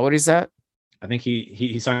 Is that what he's at? I think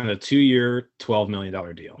he signed a 2-year, $12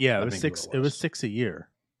 million deal. Yeah, it was 6. It was 6 a year.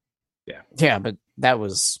 Yeah, but that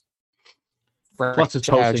was plus his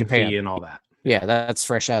posting fee and all that. Yeah, that's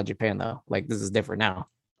fresh out of Japan though. This is different now.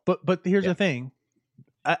 But here's the thing.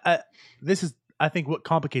 This is, I think, what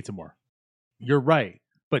complicates it more. You're right,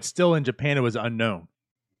 but still in Japan it was unknown.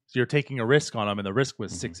 So you're taking a risk on him, and the risk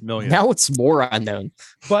was $6 million. Now it's more unknown.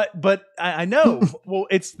 But I know. Well,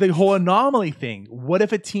 it's the whole anomaly thing. What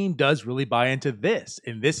if a team does really buy into this,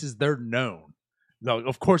 and this is their known? No,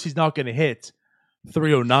 of course he's not going to hit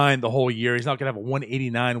 309 the whole year. He's not going to have a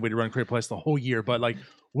 189 weighted run created plus the whole year. But like,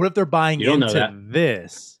 what if they're buying into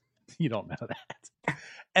this? You don't know that.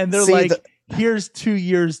 And they're here's 2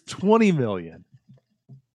 years, $20 million.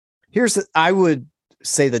 I would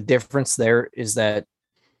say the difference there is that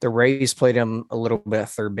the Rays played him a little bit at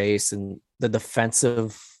third base, and the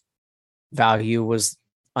defensive value was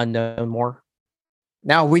unknown more.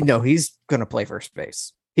 Now we know he's going to play first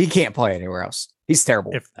base. He can't play anywhere else. He's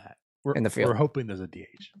terrible. If that. In the field. We're hoping there's a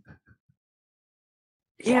DH.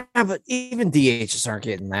 Yeah, but even DHs aren't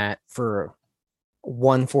getting that for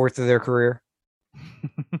 1/4 of their career.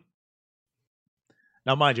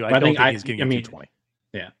 Now, mind you, I don't think he's getting 220.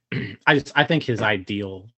 Yeah, I think his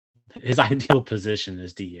ideal position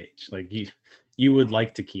is DH. Like you would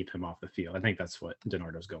like to keep him off the field. I think that's what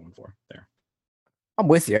DiNardo's going for there. I'm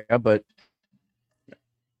with you, but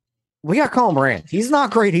we got Colin Moran. He's not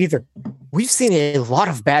great either. We've seen a lot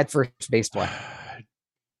of bad first base play.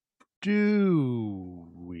 Do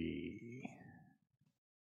we?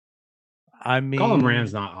 I mean, Colin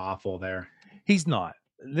Moran's not awful there. He's not.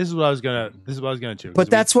 This is what I was gonna choose. But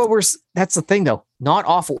that's the thing though. Not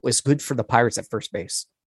awful is good for the Pirates at first base.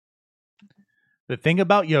 The thing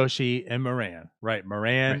about Yoshi and Moran, right?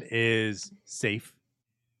 Moran is safe.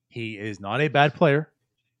 He is not a bad player.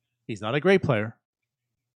 He's not a great player.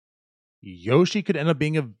 Yoshi could end up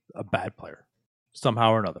being a bad player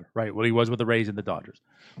somehow or another, right? What he was with the Rays and the Dodgers.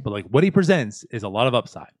 But like what he presents is a lot of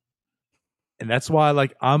upside. And that's why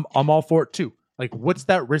like I'm all for it too. Like what's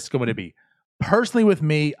that risk going to be? Personally with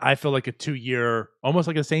me, I feel like a 2-year, almost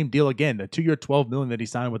like the same deal again, the 2-year $12 million that he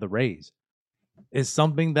signed with the Rays is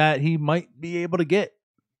something that he might be able to get.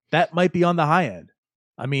 That might be on the high end.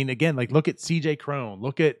 I mean, again, like look at CJ Crone,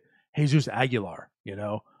 look at Jesus Aguilar, you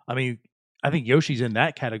know? I mean, I think Yoshi's in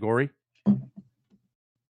that category.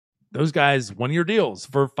 Those guys 1-year deals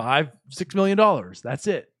for $5-6 million. That's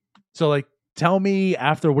it. So like, tell me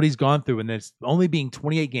after what he's gone through, and it's only being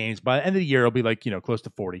 28 games. By the end of the year, it'll be like close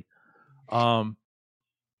to 40.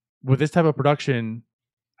 With this type of production,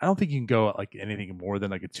 I don't think you can go at like anything more than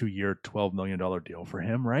like a 2-year, $12 million deal for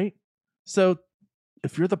him, right? So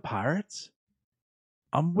if you're the Pirates,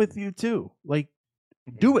 I'm with you too. Like,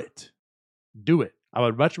 do it. Do it. I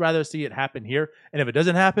would much rather see it happen here. And if it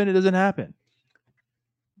doesn't happen, it doesn't happen.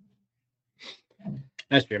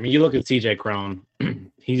 That's true. I mean, you look at CJ Crone.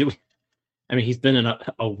 He's been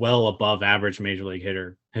a well above average major league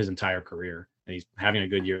hitter his entire career. And he's having a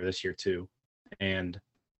good year this year too. And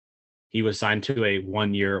he was signed to a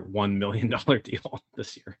 1-year, $1 million deal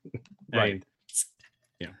this year. Right.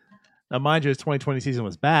 Now, mind you, his 2020 season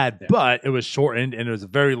was bad, but it was shortened and it was a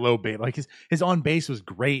very low base. Like his on base was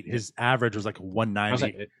great. His average was like a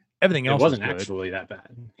 190. Everything else wasn't was good. Actually that bad.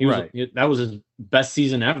 That was his best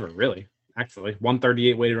season ever, really. Actually,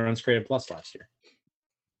 138 weighted runs created plus last year.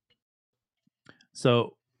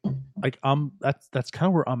 So, like, that's kind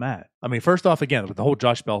of where I'm at. I mean, first off, again, with the whole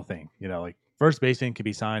Josh Bell thing, like first baseman can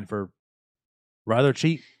be signed for rather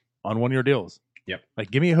cheap on 1-year deals. Yep.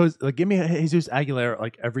 Like, give me Jesus Aguilar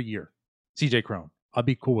like every year. CJ Crone, I'll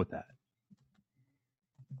be cool with that.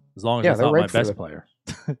 As long as it's not my best player.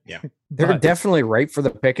 Yeah, they're definitely right for the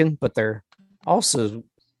picking, but they'll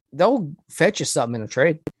fetch you something in a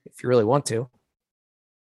trade if you really want to.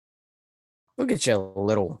 They'll get you a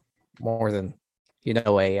little more than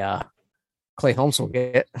a Clay Holmes will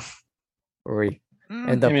get, or we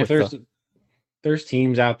end up with. There's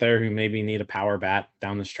teams out there who maybe need a power bat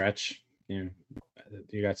down the stretch.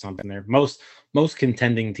 You got something there. Most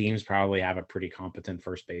contending teams probably have a pretty competent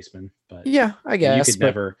first baseman, but yeah, I guess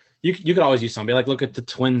you could always use somebody. Like look at the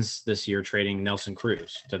Twins this year trading Nelson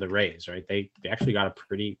Cruz to the Rays, right? They actually got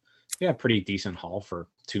a pretty decent haul for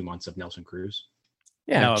 2 months of Nelson Cruz.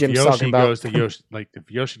 Yeah, now, Jim's if Yoshi talking about goes to Yoshi, like if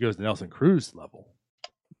Yoshi goes to Nelson Cruz level,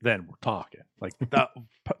 then we're talking like that.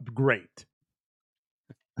 Great.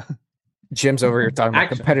 Jim's over here talking about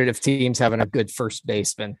competitive teams having a good first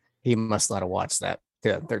baseman. He must not have watched that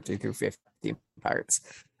 13 through 15 Pirates.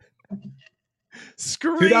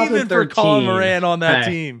 Screaming for Colin Moran on that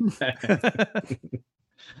team.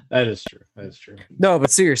 That is true. No,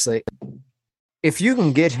 but seriously, if you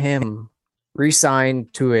can get him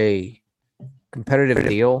re-signed to a competitive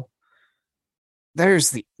deal,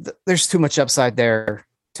 there's too much upside there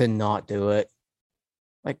to not do it.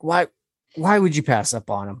 Like, why would you pass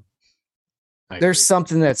up on him? There's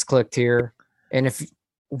something that's clicked here. And if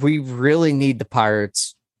we really need the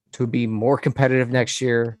Pirates to be more competitive next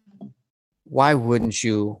year, why wouldn't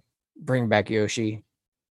you bring back Yoshi?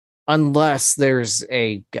 Unless there's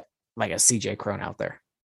a CJ Crone out there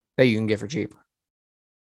that you can get for cheap.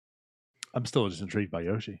 I'm still just intrigued by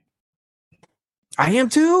Yoshi. I am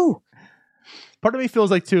too. Part of me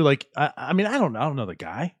feels like too, like I mean, I don't know the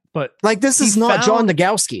guy, but Like this is not John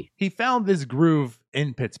Nagowski. He found this groove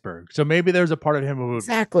in Pittsburgh, so maybe there's a part of him who would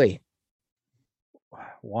Exactly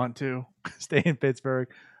want to stay in Pittsburgh.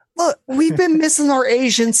 Look, we've been missing our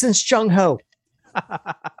Asian since Jung Ho.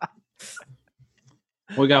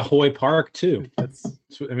 We got Hoy Park too. That's,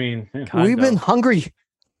 I mean, we've been hungry.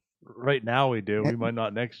 Right now we do. We might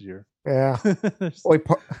not next year. Yeah.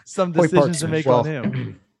 Some decisions to make on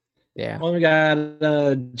him. Yeah. Well, we got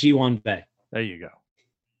G1 Bay. There you go.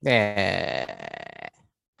 Yeah.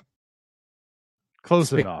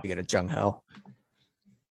 Close enough. We get a Jung Ho.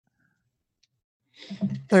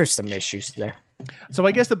 There's some issues there. So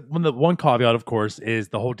I guess the one caveat, of course, is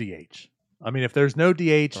the whole DH. I mean, if there's no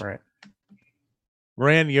DH, right.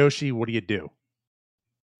 Moran, Yoshi, what do you do?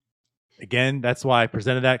 Again, that's why I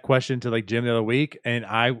presented that question to like Jim the other week. And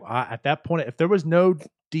I at that point, if there was no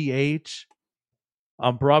DH,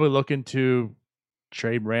 I'm probably looking to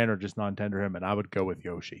trade Moran or just non-tender him, and I would go with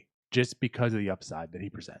Yoshi just because of the upside that he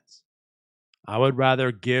presents. I would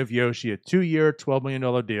rather give Yoshi a 2-year, $12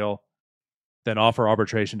 million deal than offer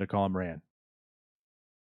arbitration to Colin Moran.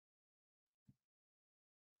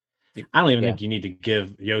 I don't even think you need to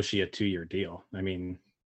give Yoshi a 2-year deal. I mean,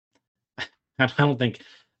 I don't think.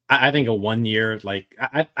 I think a 1 year, like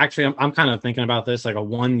I'm kind of thinking about this, like a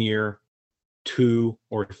 1 year, $2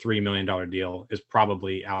 or $3 million deal is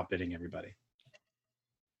probably outbidding everybody.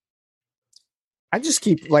 I just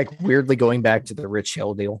keep like weirdly going back to the Rich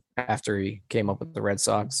Hill deal after he came up with the Red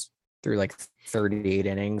Sox through like 38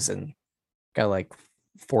 innings and got like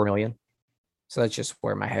 $4 million. So that's just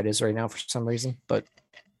where my head is right now for some reason. But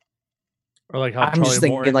or like how I'm Charlie just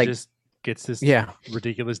thinking, Morton like, just gets this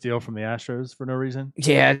ridiculous deal from the Astros for no reason.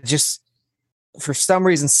 Yeah, just for some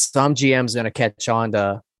reason, some GM's going to catch on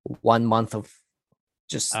to 1 month of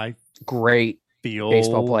just great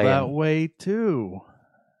baseball play. That way too.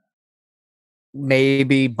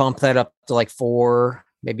 Maybe bump that up to like 4,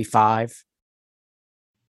 maybe 5.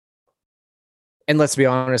 And let's be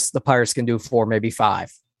honest, the Pirates can do 4, maybe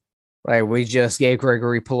 5. Right? We just gave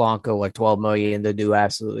Gregory Polanco like $12 million to do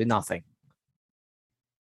absolutely nothing.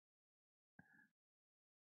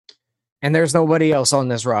 And there's nobody else on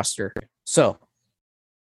this roster. So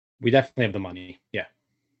we definitely have the money. Yeah.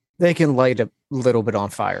 They can light a little bit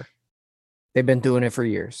on fire. They've been doing it for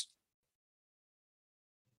years.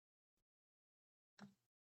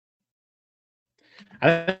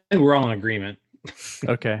 I think we're all in agreement.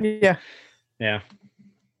 Okay. Yeah. Yeah.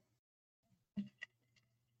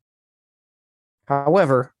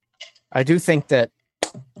 However, I do think that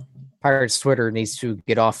Pirates Twitter needs to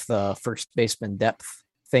get off the first baseman depth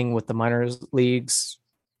thing with the minor leagues,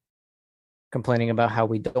 complaining about how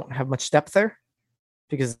we don't have much depth there,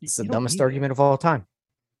 because it's the dumbest argument of all time.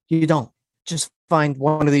 You don't. Just find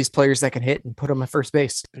one of these players that can hit and put them at first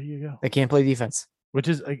base. There you go. They can't play defense. Which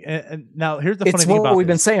is, and now here's the funny thing about what we've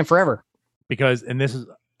been saying forever. Because, and this is,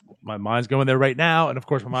 my mind's going there right now, and of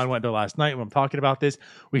course my mind went to last night when I'm talking about this.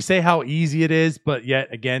 We say how easy it is, but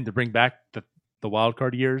yet again, to bring back the wild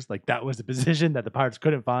card years, like that was the position that the Pirates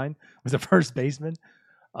couldn't find, was a first baseman.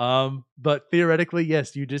 But theoretically,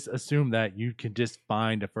 yes, you just assume that you can just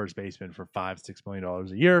find a first baseman for $5-6 million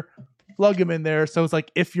a year, plug him in there. So it's like,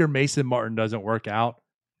 if your Mason Martin doesn't work out,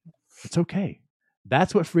 it's okay.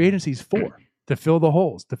 That's what free agency is for, to fill the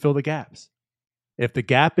holes, to fill the gaps. If the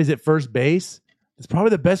gap is at first base, it's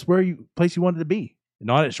probably the best place you want it to be.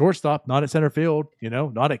 Not at shortstop, not at center field,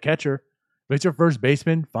 not at catcher. If it's your first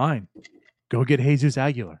baseman, fine. Go get Jesus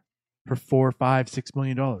Aguilar for $4, $5, $6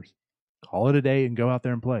 million. Call it a day and go out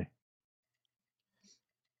there and play.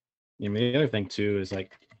 Yeah, the other thing too is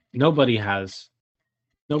like nobody has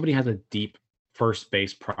a deep first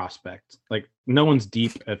base prospect. Like no one's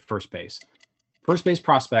deep at first base. First base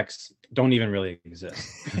prospects don't even really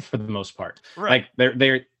exist for the most part. Right. Like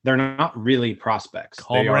they're not really prospects.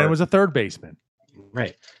 Colin Moran was a third baseman.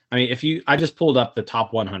 Right. I mean, I just pulled up the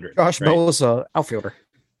top 100. Josh Bell's an outfielder.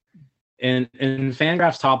 In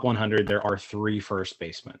Fangraph's top 100, there are 3 first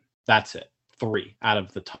basemen. That's it. 3 out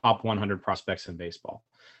of the top 100 prospects in baseball.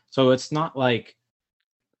 So it's not like,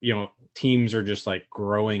 teams are just like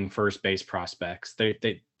growing first base prospects.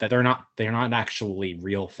 They're not actually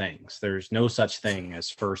real things. There's no such thing as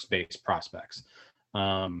first base prospects.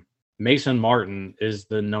 Mason Martin is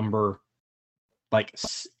the number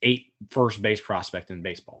 8 first base prospect in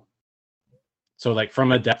baseball. So like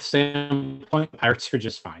from a depth standpoint, Pirates are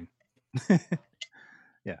just fine.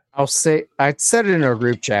 Yeah. I said it in our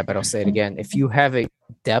group chat, but I'll say it again. If you have a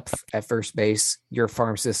depth at first base, your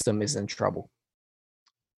farm system is in trouble.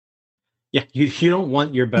 Yeah, you don't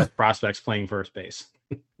want your best prospects playing first base.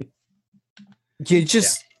 You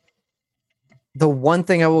just the one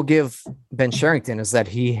thing I will give Ben Sherrington is that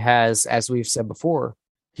he has, as we've said before,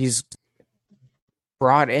 he's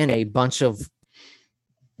brought in a bunch of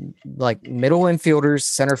like middle infielders,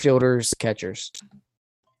 center fielders, catchers.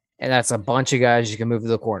 And that's a bunch of guys you can move to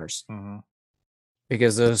the corners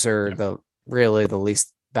because those are the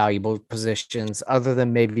least valuable positions other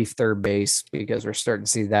than maybe third base because we're starting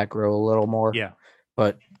to see that grow a little more. Yeah.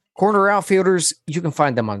 But corner outfielders, you can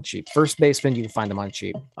find them on cheap. First baseman, you can find them on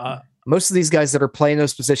cheap. Most of these guys that are playing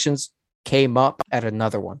those positions came up at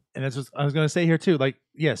another one. And that's what I was going to say here too. Like,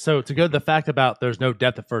 yeah, so to go to the fact about there's no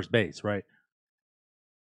depth at first base, right?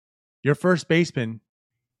 Your first baseman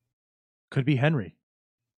could be Henry.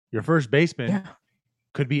 Your first baseman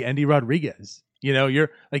could be Andy Rodriguez. You know, you're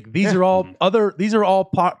like, these are all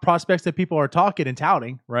prospects that people are talking and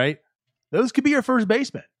touting, right? Those could be your first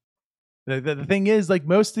baseman. The thing is, like,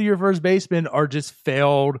 most of your first basemen are just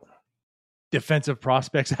failed defensive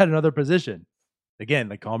prospects at another position. Again,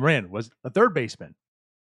 like Colin Moran was a third baseman.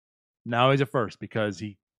 Now he's a first because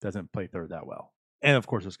he doesn't play third that well. And of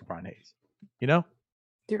course, there's Brian Hayes. You know?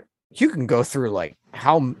 You can go through like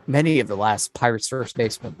how many of the last Pirates first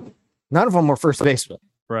basemen. None of them were first basemen.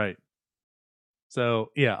 Right.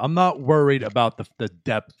 So, yeah, I'm not worried about the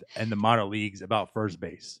depth and the minor leagues about first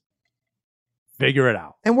base. Figure it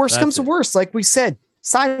out. And worst comes to worst, like we said,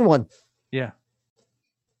 sign one. Yeah.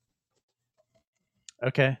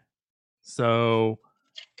 Okay. So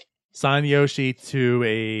sign Yoshi to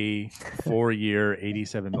a 4-year,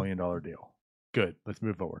 $87 million deal. Good. Let's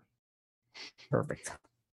move forward. Perfect.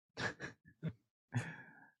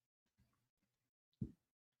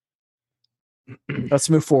 Let's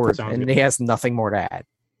move forward. And he has nothing more to add.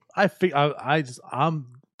 I'm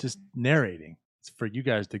just narrating. It's for you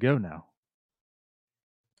guys to go now.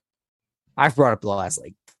 I've brought up the last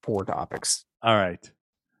like 4 topics. All right.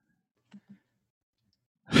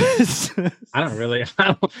 I don't really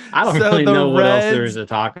know what else there is to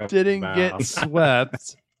talk about. Didn't get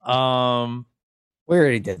swept. We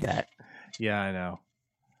already did that. Yeah, I know.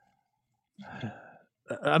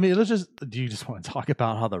 I mean, do you just want to talk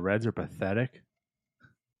about how the Reds are pathetic?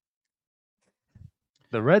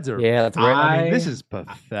 The Reds are. Yeah, I mean, this is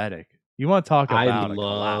pathetic. You want to talk about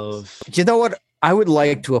collapse? You know what? I would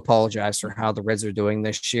like to apologize for how the Reds are doing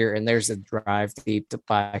this year, and there's a drive deep to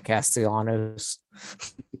buy Castellanos.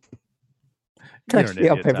 Cracks me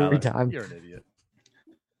up every time. You're an idiot.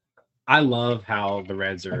 I love how the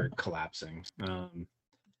Reds are collapsing.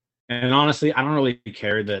 And honestly, I don't really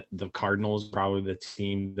care that the Cardinals are probably the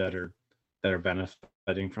team that are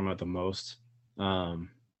benefiting from it the most.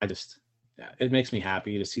 It makes me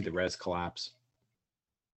happy to see the Reds collapse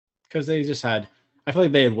because they just had. I feel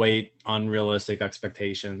like they had way unrealistic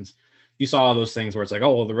expectations. You saw all those things where it's like,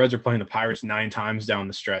 oh, well, the Reds are playing the Pirates 9 times down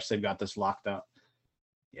the stretch. They've got this locked up.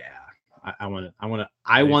 Yeah, I want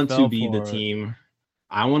to be the team.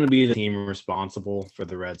 I want to be the team responsible for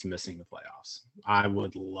the Reds missing the playoffs. I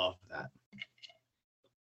would love that.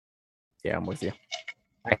 Yeah, I'm with you.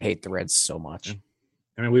 I hate the Reds so much.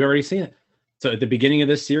 I mean, we've already seen it. So at the beginning of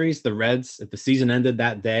this series, the Reds, if the season ended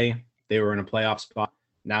that day, they were in a playoff spot.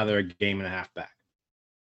 Now they're a game and a half back.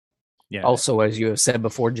 Yeah. Also, as you have said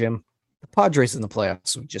before, Jim, the Padres in the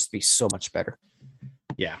playoffs would just be so much better.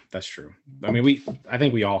 Yeah, that's true. I mean, I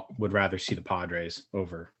think we all would rather see the Padres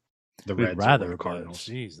over the Reds. Rather, Cardinals.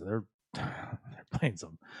 Jeez, they're playing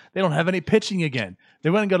some. They don't have any pitching again. They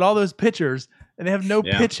went and got all those pitchers, and they have no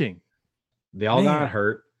pitching. They all got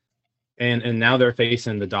hurt, and now they're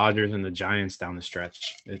facing the Dodgers and the Giants down the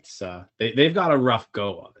stretch. It's they've got a rough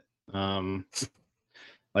go of it.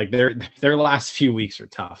 Like their last few weeks are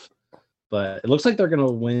tough. But it looks like they're going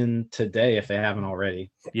to win today if they haven't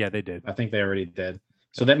already. Yeah, they did. I think they already did.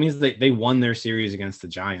 So that means they won their series against the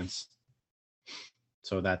Giants.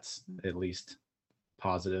 So that's at least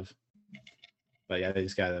positive. But yeah, they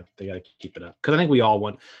gotta keep it up. Because I think we all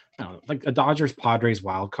want, I don't know, like a Dodgers Padres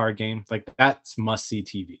wild card game. Like that's must see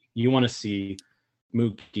TV. You want to see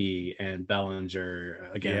Mookie and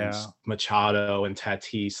Bellinger against Machado and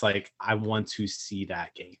Tatis. Like I want to see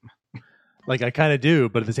that game. Like I kind of do,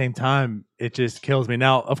 but at the same time, it just kills me.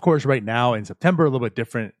 Now, of course, right now in September, a little bit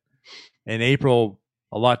different. In April,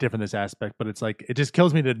 a lot different this aspect. But it's like it just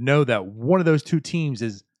kills me to know that one of those two teams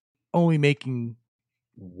is only making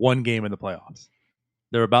one game in the playoffs.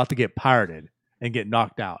 They're about to get pirated and get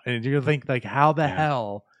knocked out. And you're gonna think like, how the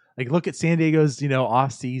hell? Like, look at San Diego's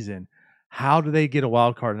off season. How do they get a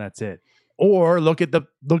wild card and that's it? Or look at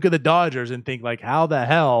the Dodgers and think like, how the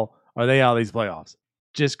hell are they out of these playoffs?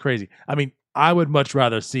 Just crazy. I mean, I would much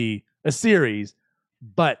rather see a series,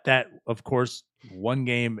 but that, of course, one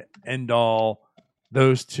game end all,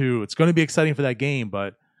 those two. It's going to be exciting for that game,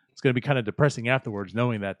 but it's it's going to be kind of depressing afterwards,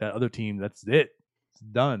 knowing that other team, that's it. It's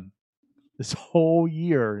done. This whole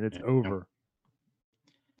year, it's over.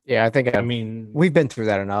 Yeah, I think I mean, we've been through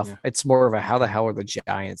that enough. Yeah. It's more of a how the hell are the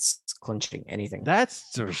Giants clinching anything? That's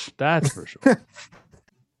for sure.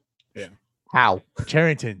 Yeah. How?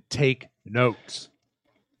 Charrington, take notes.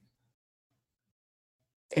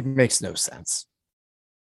 It makes no sense.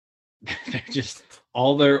 They're just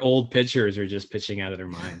all their old pitchers are just pitching out of their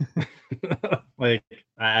mind. Like,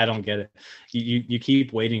 I don't get it. You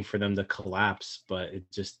keep waiting for them to collapse, but it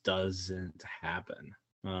just doesn't happen.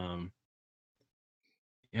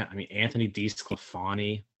 Yeah, I mean, Anthony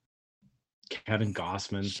DeSclafani, Kevin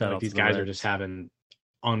Gossman, Shout like, out these to the guys are Reds. just having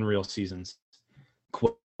unreal seasons.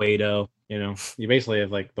 Cueto, you basically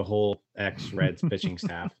have like the whole ex-Reds pitching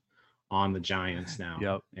staff on the Giants now.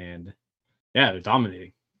 Yep. And yeah, they're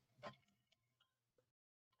dominating.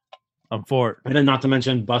 I'm for it. And then not to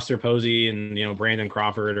mention Buster Posey and Brandon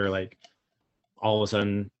Crawford are like all of a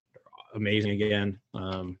sudden amazing again.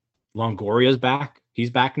 Longoria's back. He's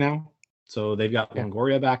back now. So they've got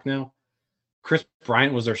Longoria back now. Chris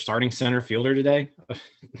Bryant was their starting center fielder today.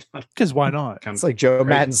 Because why not? It's like Joe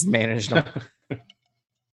Madden's managed them.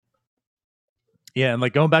 Yeah, and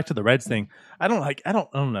like going back to the Reds thing, I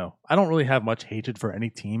don't know. I don't really have much hatred for any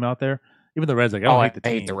team out there. Even the Reds, like I don't hate the team.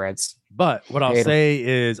 I hate the Reds. But what I'll say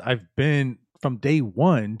is I've been from day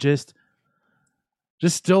one just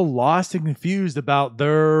still lost and confused about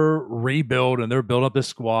their rebuild and their build up the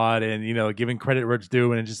squad and giving credit where it's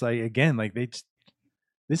due, and it's just like again, like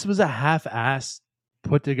this was a half-ass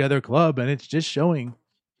put together club, and it's just showing,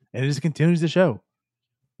 and it just continues to show.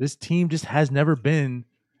 This team just has never been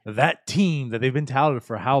that team that they've been touted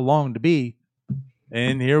for how long to be,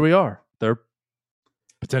 and here we are. They're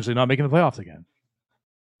potentially not making the playoffs again.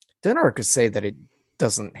 Dinner could say that it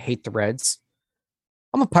doesn't hate the Reds.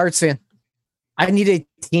 I'm a Pirates fan. I need a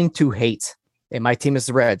team to hate, and my team is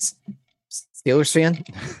the Reds. Steelers fan,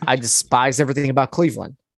 I despise everything about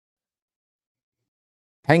Cleveland.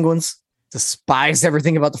 Penguins, despise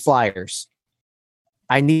everything about the Flyers.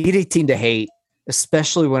 I need a team to hate,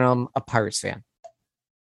 especially when I'm a Pirates fan.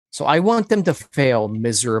 So I want them to fail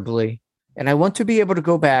miserably, and I want to be able to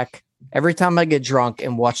go back every time I get drunk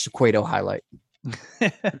and watch the Cueto highlight.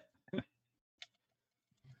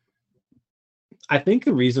 I think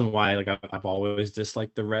the reason why I've always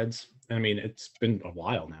disliked the Reds, I mean, it's been a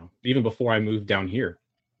while now, even before I moved down here,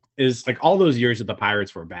 is like all those years that the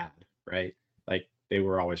Pirates were bad, right? Like they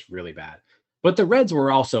were always really bad. But the Reds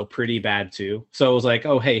were also pretty bad too. So it was like,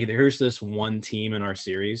 oh, hey, here's this one team in our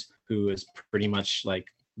series who is pretty much like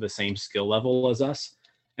the same skill level as us.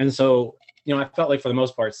 And so, I felt like for the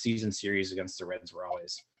most part, season series against the Reds were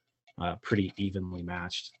always pretty evenly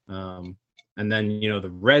matched. And then, the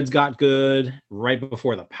Reds got good right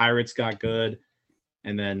before the Pirates got good.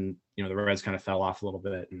 And then, the Reds kind of fell off a little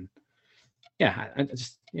bit. And yeah,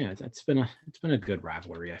 it's been a good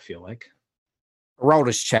rivalry, I feel like.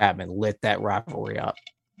 Aroldis Chapman lit that rivalry up.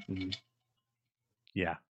 Mm-hmm.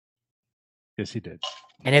 Yeah. Yes, he did.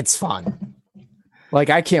 And it's fun. Like,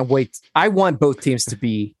 I can't wait. I want both teams to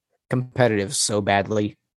be competitive so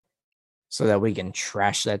badly so that we can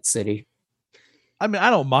trash that city. I mean, I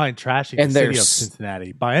don't mind trashing the city of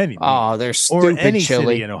Cincinnati by any means. Oh, they're stupid, or any chilly.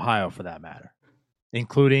 city in Ohio for that matter,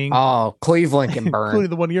 including Cleveland can burn,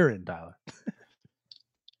 including the one you're in, Tyler.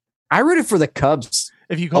 I rooted for the Cubs.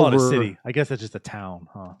 If you call it a city, I guess that's just a town,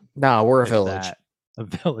 huh? No, we're a village. A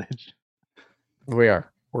village. We are.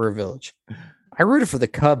 We're a village. I rooted for the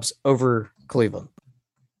Cubs over Cleveland.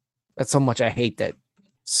 That's how much I hate that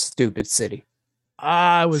stupid city.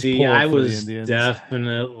 I was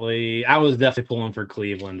definitely pulling for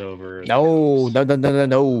Cleveland over. No.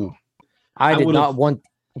 I did not want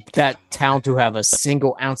that town to have a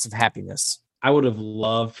single ounce of happiness. I would have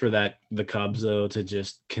loved for the Cubs though to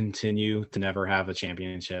just continue to never have a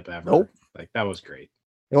championship ever. Nope. Like that was great.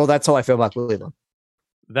 Well, that's how I feel about Cleveland.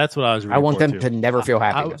 That's what I was. I want them to never feel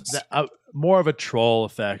happiness. More of a troll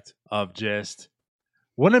effect of just.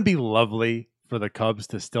 Wouldn't it be lovely for the Cubs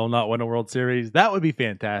to still not win a World Series? That would be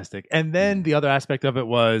fantastic. And then the other aspect of it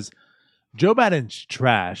was Joe Madden's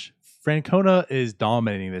trash. Francona is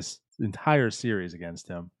dominating this entire series against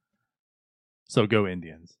him. So go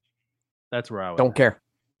Indians. That's where I would. Don't care.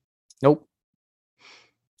 Nope.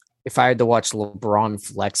 If I had to watch LeBron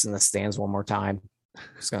flex in the stands one more time, I'm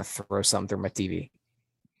just going to throw something through my TV.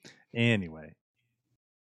 Anyway.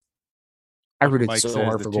 I rooted Mike so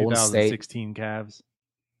hard for Golden State. 2016 Cavs.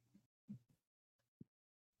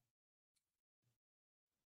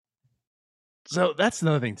 So that's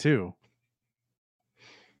another thing too.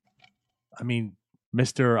 I mean,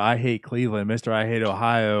 Mr. I hate Cleveland, Mr. I hate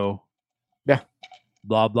Ohio. Yeah.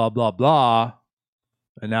 blah, blah, blah, blah.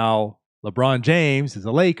 And now LeBron James is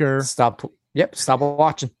a Laker. Stop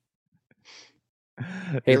watching.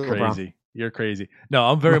 You're LeBron. crazy. You're crazy. No,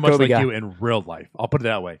 I'm very I'm a much Kobe like guy. you in real life. I'll put it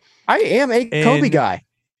that way. I am a Kobe guy.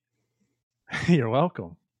 You're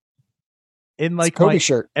welcome. In It's like Kobe my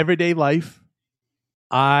shirt. everyday life,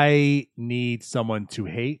 I need someone to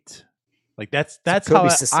hate. Like that's how Kobe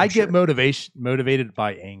system I get shirt. motivated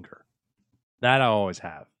by anger. That I always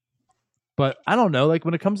have. But I don't know. Like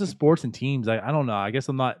when it comes to sports and teams, I don't know. I guess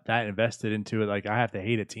I'm not that invested into it. Like I have to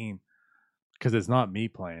hate a team because it's not me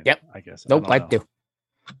playing. Yep. I guess. Nope, I do.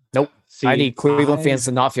 Nope. See, I need Cleveland fans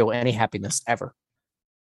to not feel any happiness ever.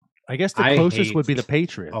 I guess the I closest hate would be the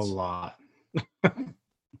Patriots. A lot.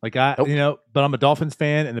 Like Nope. but I'm a Dolphins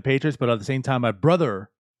fan and the Patriots, but at the same time, my brother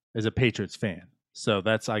is a Patriots fan. So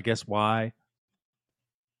that's, I guess, why.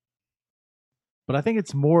 But I think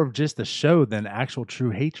it's more of just a show than actual true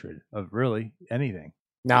hatred of really anything.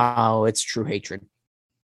 No, it's true hatred.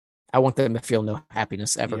 I want them to feel no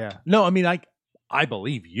happiness ever. Yeah. No, I mean, I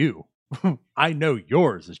believe you. I know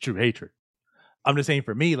yours is true hatred. I'm just saying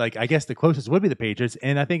for me, like, I guess the closest would be the Patriots.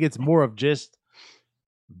 And I think it's more of just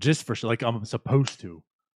for like I'm supposed to.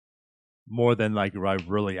 More than like I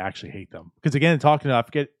really actually hate them. Because again, talking to, I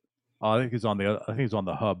forget, I think it's on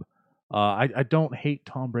the hub. I don't hate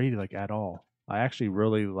Tom Brady like at all. I actually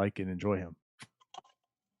really like and enjoy him.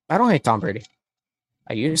 I don't hate Tom Brady.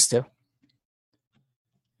 I used to.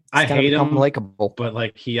 I hate him, likable. but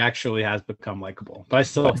like he actually has become likable. But I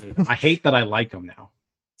still hate him. I hate that I like him now.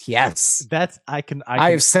 Yes. I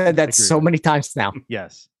have said that so many times now.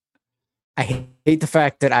 Yes. I hate the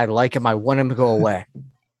fact that I like him. I want him to go away.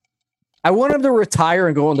 I want him to retire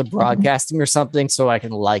and go into broadcasting or something so I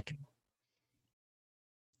can like him.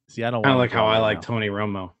 See, I don't Kind of want like how I like Tony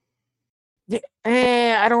Romo. Yeah,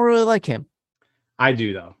 I don't really like him. I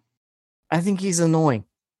do though. I think he's annoying.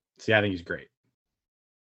 See, I think he's great.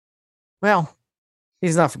 Well,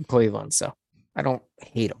 he's not from Cleveland, so I don't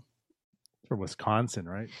hate him. From Wisconsin,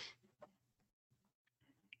 right?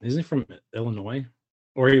 Isn't he from Illinois?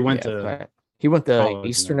 Or he went to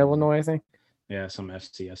Eastern Illinois, I think. Yeah, some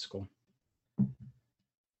FCS school.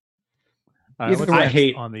 I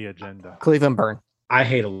hate on the agenda. Cleveland Burn. I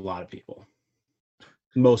hate a lot of people.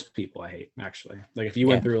 Most people I hate, actually. Like if you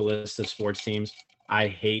went through a list of sports teams, I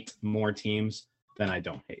hate more teams than I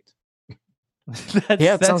don't hate.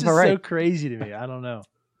 That's just so crazy to me. I don't know.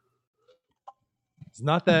 It's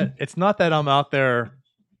not that I'm out there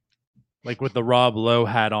like with the Rob Lowe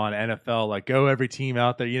hat on NFL, like go every team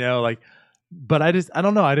out there, like, but I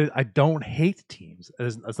don't know. I don't hate teams.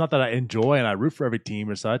 It's not that I enjoy and I root for every team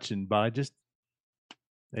or such, but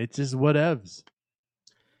it's just whatevs.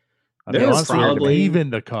 I mean, honestly, even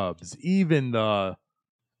the Cubs, even the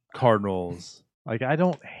Cardinals, like I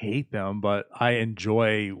don't hate them, but I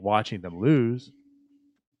enjoy watching them lose.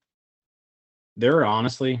 There are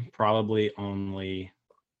honestly probably only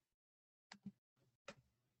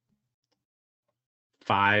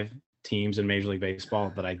 5 teams in Major League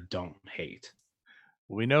Baseball that I don't hate.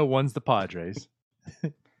 We know one's the Padres.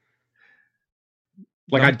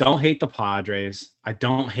 Like I don't hate the Padres. I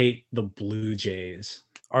don't hate the Blue Jays.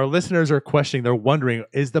 Our listeners are questioning. They're wondering: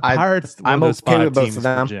 is the Pirates one of those okay 5 with both teams of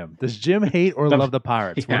them. for Jim? Does Jim hate or love the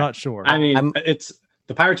Pirates? Yeah. We're not sure. I mean, it's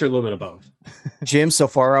the Pirates are a little bit of both. Jim, so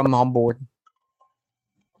far I'm on board.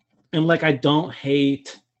 And like, I don't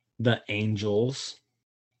hate the Angels.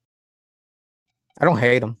 I don't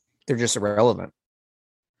hate them. They're just irrelevant.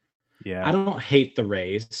 Yeah. I don't hate the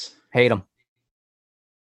Rays. Hate them.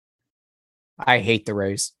 I hate the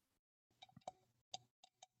Rays.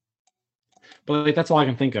 But like, that's all I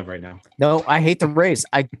can think of right now. No, I hate the Rays.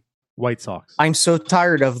 White Sox. I'm so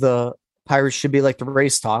tired of the Pirates should be like the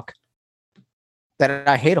Rays talk that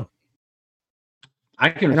I hate them. I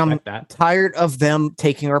can respect that. Tired of them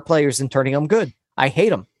taking our players and turning them good. I hate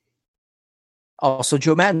them. Also,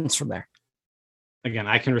 Joe Madden's from there. Again,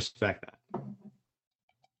 I can respect that.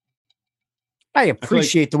 I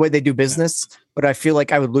appreciate the way they do business, but I feel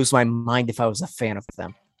like I would lose my mind if I was a fan of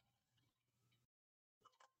them.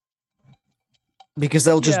 Because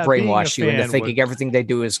they'll just brainwash you into thinking everything they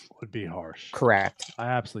do would be harsh. Correct. I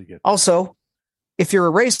absolutely get that. Also, if you're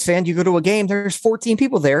a Rays fan, you go to a game, there's 14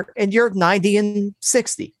 people there, and you're 90 and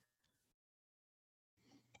 60.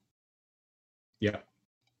 Yeah.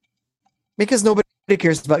 Because nobody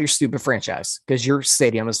cares about your stupid franchise, because your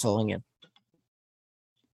stadium is filling in.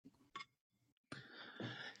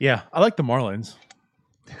 Yeah, I like the Marlins.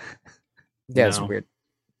 Yeah, it's weird.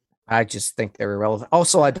 I just think they're irrelevant.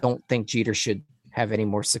 Also, I don't think Jeter should have any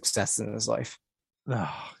more success in his life.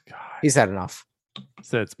 Oh, God. He's had enough.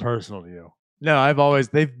 So it's personal to you. No,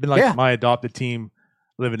 they've been like my adopted team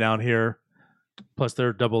living down here. Plus,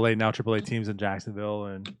 they're AA now AAA teams in Jacksonville,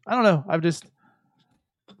 and I don't know. I've just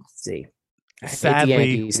Let's see. I hate the sadly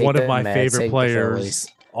Yankees, hate one of the my Mets, favorite hate the players Phillies.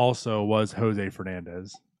 also was Jose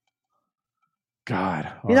Fernandez.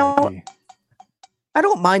 God, You know, R.I.P. I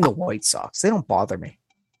don't mind the White Sox. They don't bother me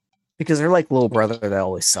because they're like little brother that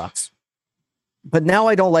always sucks. But now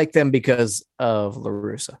I don't like them because of La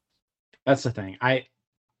Russa. That's the thing. I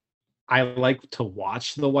like to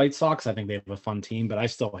watch the White Sox. I think they have a fun team, but I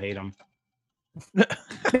still hate them.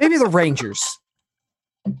 Maybe the Rangers.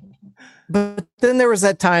 But then there was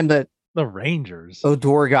that time that The Rangers.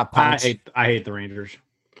 Odor got punched. I hate the Rangers.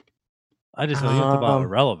 I just feel you have to about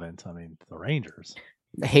irrelevant. I mean, the Rangers.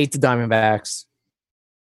 I hate the Diamondbacks.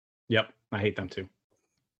 Yep, I hate them too.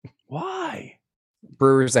 Why?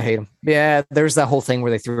 Brewers, I hate them. Yeah, there's that whole thing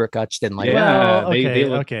where they threw a Kutch, didn't like it. Yeah, Well, they okay,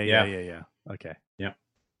 look- okay, yeah. yeah. Okay.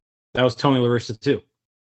 That was Tony La Russa too.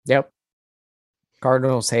 Yep.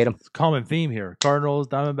 Cardinals hate them. It's a common theme here. Cardinals,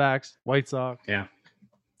 Diamondbacks, White Sox. Yeah.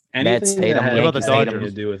 Mets Anything hate that 'em, has What about the anything Dodgers?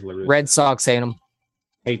 to do with La Russa. Red Sox hate them.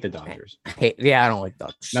 Hate the Dodgers. Yeah, I don't like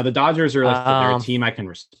Dodgers. Now the Dodgers are like they're a Um, team I can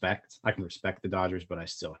respect. I can respect the Dodgers, but I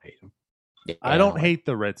still hate them. Yeah, I don't like- hate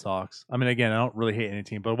the Red Sox. I mean, again, I don't really hate any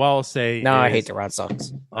team, but what I'll say No, I is, hate the Red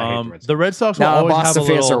Sox. I hate the Red Sox. the Red Sox will No, always Boston have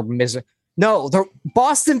a fans little... are miserable. No, the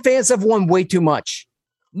Boston fans have won way too much.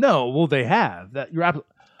 No, well, they have. That you're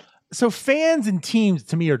So fans and teams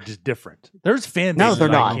to me are just different. There's fan No, bases they're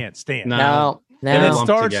that not. I can't stand. No. No, And it lumped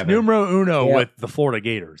starts together. numero uno Yep. with the Florida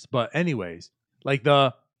Gators. But anyways, like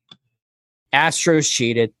the Astros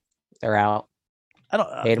cheated. They're out. I don't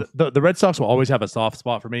Hate 'em. the Red Sox will always have a soft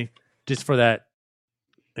spot for me, just for that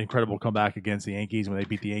incredible comeback against the Yankees when they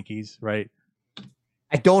beat the Yankees, right?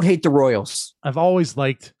 I don't hate the Royals. I've always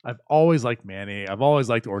liked Manny. I've always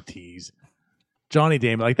liked Ortiz, Johnny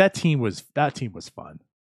Damon. Like that team was fun.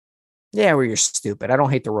 Yeah, well, you're stupid. I don't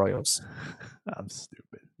hate the Royals. I'm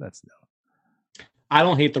stupid. That's I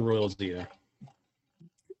don't hate the Royals either.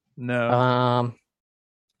 no.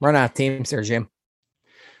 Run out of teams there, Jim.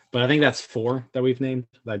 But I think that's 4 that we've named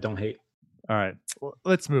that I don't hate. All right, well,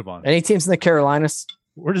 let's move on. Any teams in the Carolinas?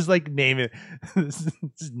 We're just like naming,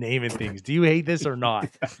 just naming things. Do you hate this or not?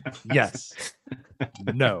 Yes.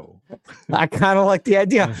 No. I kind of like the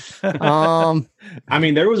idea. I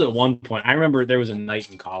mean, there was at one point, I remember there was a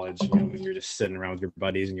night in college when you're just sitting around with your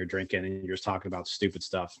buddies and you're drinking and you're just talking about stupid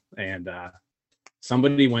stuff. And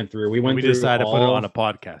somebody went through, we decided to put it all- on a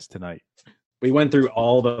podcast tonight. we went through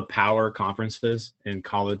all the power conferences in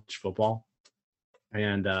college football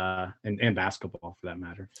and basketball for that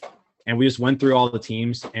matter. And we just went through all the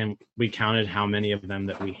teams and we counted how many of them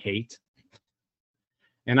that we hate.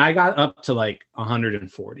 And I got up to like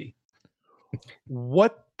 140.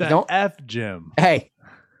 What the Don't- F, Jim? Hey,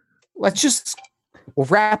 we'll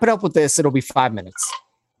wrap it up with this. It'll be 5 minutes.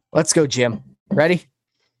 Let's go, Jim. Ready?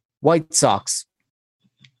 White Sox.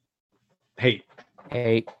 Hate.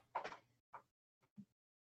 Hey,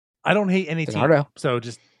 I don't hate any team. Bernardo. So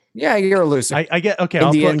just Yeah, you're a loser. I get okay. I'll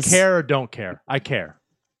put Indians. care or don't care. I care.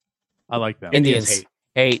 I like them. Indians. Hate.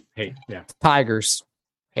 Hate. Hate. Yeah. Tigers.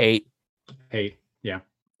 Hate. Hate. Yeah.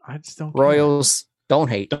 I just don't. care. Royals. Don't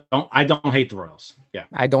hate. I don't hate the Royals. Yeah.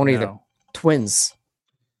 I don't either. No. Twins.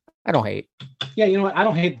 I don't hate. Yeah. You know what? I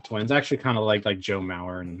don't hate the Twins. I actually kind of like Joe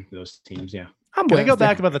Mauer and those teams. Yeah. I'm Can we with go you.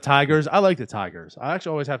 back about the Tigers? I like the Tigers. I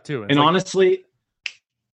actually always have too. It's And like- honestly,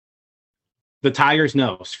 the Tigers,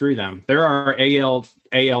 no, screw them. They're our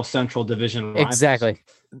AL Central Division rivals. Exactly.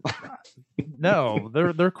 no,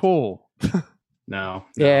 they're cool. No.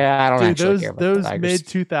 Yeah, I don't Dude, actually care about the those Tigers. mid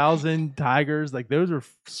 2000 Tigers, like those are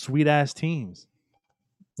sweet ass teams.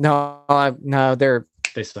 No, they're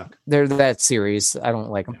They suck. that series. I don't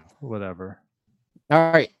like them. Whatever.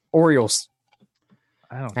 All right, Orioles.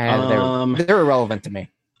 I don't. They're irrelevant to me.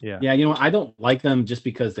 Yeah. Yeah, you know what? I don't like them just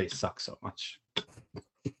because they suck so much.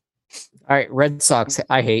 All right, Red Sox.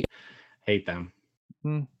 I hate. Hate them.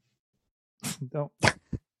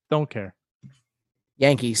 Don't care.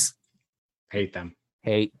 Yankees. Hate them.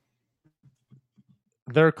 Hate.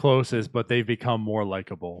 They're closest, but they've become more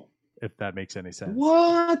likable. If that makes any sense.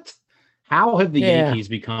 What? How have the Yeah. Yankees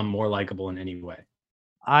become more likable in any way?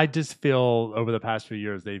 I just feel over the past few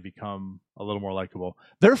years they've become a little more likable.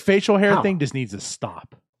 Their facial hair How? thing just needs to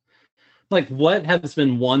stop. Like, what has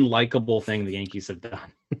been one likable thing the Yankees have done?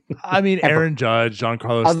 I mean, Ever. Aaron Judge,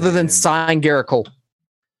 Giancarlo Other than Stanton. sign Garrett Cole.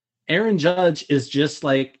 Aaron Judge is just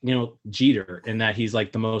like, Jeter in that he's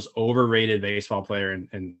like the most overrated baseball player.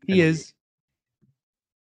 In He the is.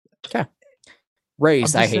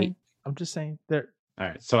 Rays. I hate. I'm just saying. They're league. All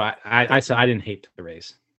right. So I said I didn't hate the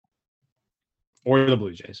Rays or the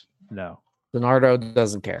Blue Jays. no. Leonardo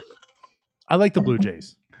doesn't care. I like the Blue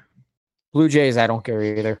Jays. Blue Jays, I don't care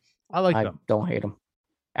either. I like them. Don't hate them.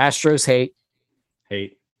 Astros, hate.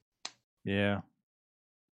 Yeah.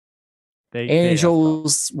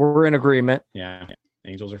 Angels, we're in agreement. Yeah.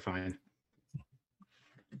 Angels are fine.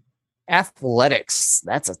 Athletics,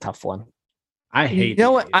 that's a tough one. I hate. You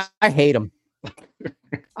know what? I hate them.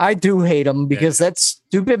 I do hate them because that's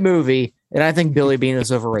stupid movie, and I think Billy Bean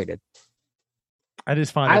is overrated. I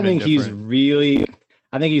just find. I think he's really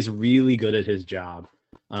good at his job.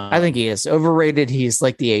 I think he is overrated. He's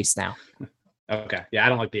like the ace now. Okay, yeah, I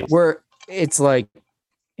don't like the ace. Where it's like,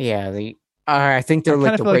 yeah, I think they're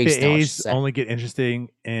like the race. The A's only get interesting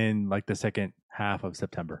in like the second half of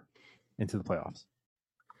September into the playoffs.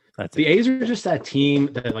 That's the A's are just that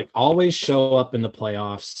team that like always show up in the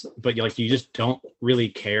playoffs, but you just don't really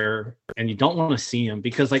care and you don't want to see them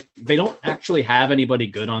because like they don't actually have anybody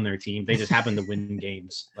good on their team. They just happen to win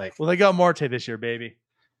games. Like, well, they got Marte this year, baby.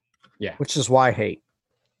 Yeah, which is why I hate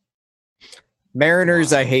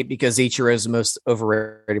Mariners. I hate because Ichiro is the most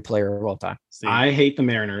overrated player of all time. I hate the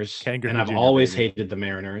Mariners, and I've always hated the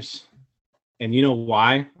Mariners. And you know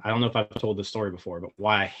why? I don't know if I've told this story before, but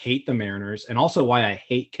why I hate the Mariners and also why I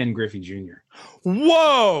hate Ken Griffey Jr.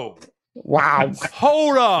 Whoa! Wow!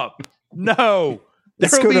 Hold up! No,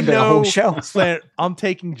 this could have been a whole show. Slant. I'm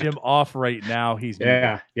taking Jim off right now. He's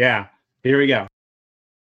yeah. Here we go.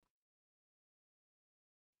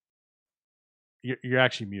 You're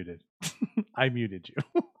actually muted. I muted you.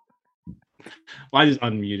 Well, I just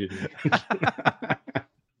unmuted you.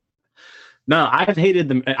 No, I've hated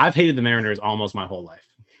the Mariners almost my whole life.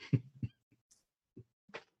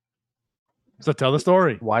 So tell the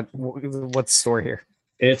story. What's the story here?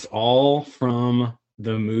 It's all from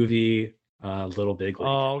the movie Little Big League.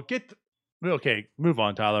 Oh, okay. Move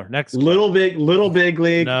on, Tyler. Next. Little Big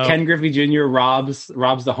League. No. Ken Griffey Jr. robs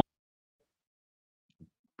the home.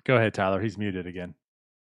 Go ahead, Tyler. He's muted again.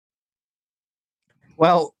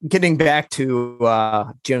 Well, getting back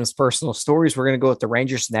to Jim's personal stories, we're going to go with the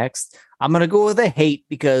Rangers next. I'm going to go with a hate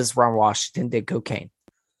because Ron Washington did cocaine.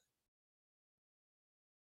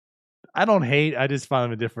 I don't hate. I just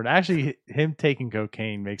find them different. Actually, him taking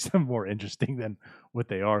cocaine makes them more interesting than what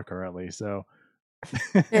they are currently. So,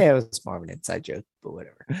 yeah, it was more of an inside joke, but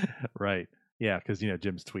whatever. Right. Yeah, because,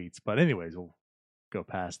 Jim's tweets. But anyways, we'll go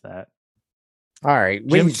past that. All right.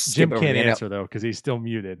 Jim can't answer, though, because he's still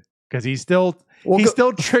muted. Because he's still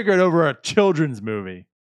triggered over a children's movie.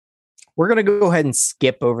 We're gonna go ahead and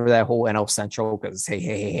skip over that whole NL Central because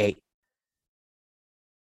hey.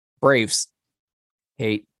 Braves.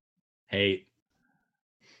 Hate. I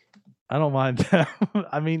don't mind that.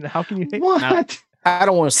 I mean, how can you hate what? I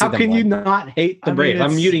don't want to see how can you not hate the Braves?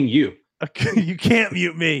 I'm muting you. You can't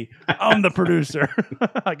mute me. I'm the producer.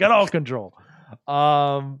 I got all control.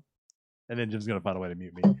 And then Jim's gonna find a way to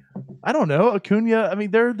mute me. I don't know. Acuna. I mean,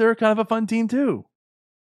 they're kind of a fun team too.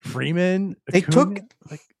 Freeman. Acuna,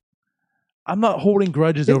 I'm not holding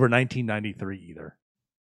grudges over 1993 either.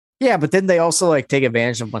 Yeah, but then they also take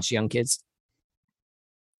advantage of a bunch of young kids,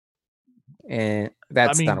 and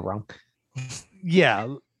that's not wrong.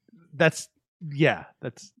 Yeah, let's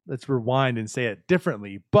rewind and say it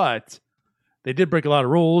differently. But they did break a lot of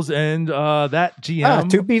rules, and that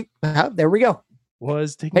GM there we go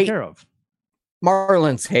was taken care of.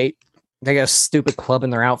 Marlins hate. They got a stupid club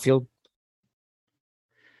in their outfield.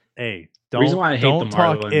 Hey, reason why I hate the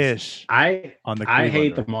Marlins. Ish I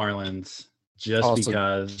hate the Marlins just also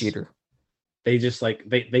because cheater. They just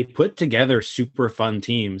they put together super fun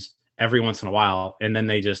teams every once in a while, and then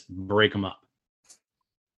they just break them up.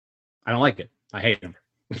 I don't like it. I hate them.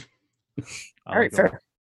 All right, fair.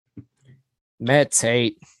 Mets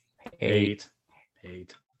hate.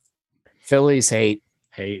 Phillies hate.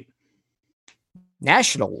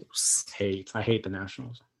 Nationals. Hate. I hate the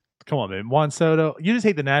Nationals. Come on, man. Juan Soto. You just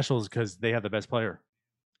hate the Nationals because they have the best player.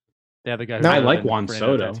 They have the guy. No, I like Juan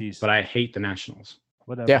Soto, but I hate the Nationals.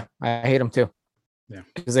 Whatever. Yeah, I hate them too. Yeah,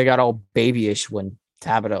 because they got all babyish when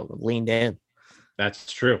Tabata leaned in.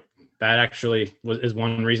 That's true. That actually is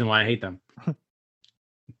one reason why I hate them.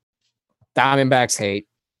 Diamondbacks hate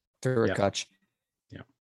through a Kutch. Yeah.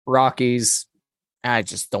 Rockies. I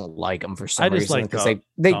just don't like them for some reason because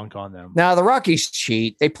they dunk on them. Now the Rockies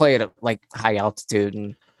cheat. They play at high altitude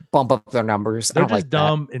and bump up their numbers. They're just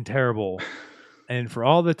dumb and terrible. And for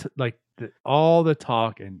all the all the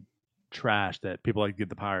talk and trash that people like to give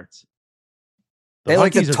the Pirates, they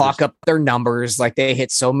like to talk up their numbers. Like they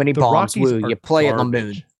hit so many bombs. Woo, you play at the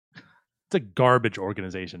moon. It's a garbage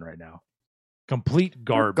organization right now. Complete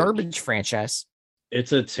garbage. Garbage franchise.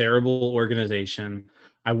 It's a terrible organization.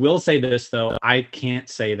 I will say this, though. I can't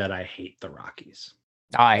say that I hate the Rockies.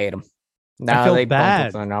 I hate them. Now feel they bumped bad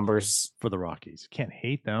up the numbers. for the Rockies. Can't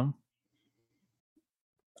hate them.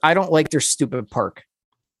 I don't like their stupid park.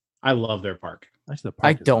 I love their park. Actually, the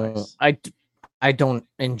park is nice. I don't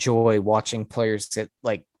enjoy watching players get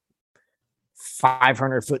like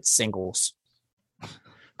 500-foot singles.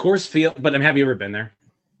 Coors Field, but have you ever been there?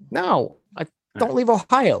 No, I don't leave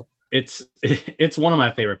Ohio. It's one of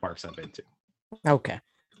my favorite parks I've been to. Okay.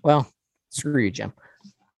 Well, screw you, Jim.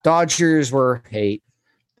 Dodgers were hate.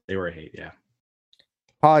 They were a hate, yeah.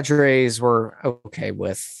 Padres were okay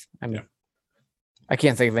with. I mean, I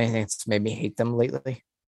can't think of anything that's made me hate them lately.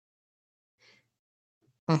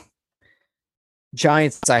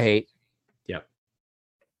 Giants, I hate. Yep.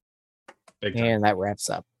 Big time. And that wraps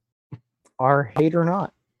up our hate or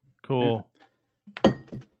not. Cool.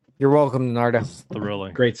 You're welcome, Nardo.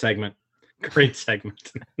 Thrilling. Great segment. Great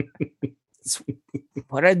segment.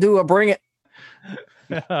 What I do, I bring it.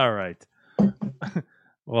 All right.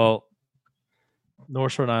 Well,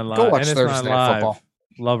 North Shore 9 Live. Go watch NS9 Thursday Night Live. Football.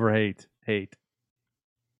 Love or hate? Hate.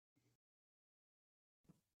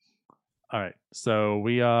 All right. So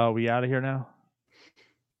we out of here now?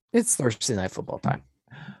 It's Thursday Night Football time.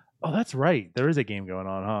 Oh, that's right. There is a game going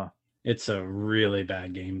on, huh? It's a really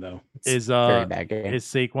bad game, though. Is Very bad game. Is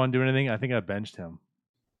Saquon doing anything? I think I benched him.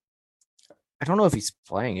 I don't know if he's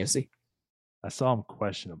playing, is he? I saw him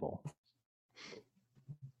questionable.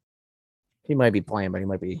 He might be playing, but he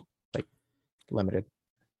might be like limited.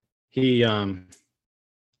 He's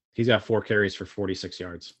got 4 carries for 46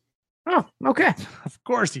 yards. Oh, okay. Of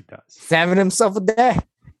course he does. He's having himself a day.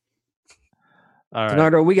 All right.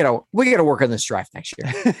 Nardo, we gotta work on this draft next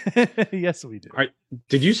year. Yes, we do. All right.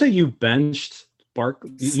 Did you say you benched Bark?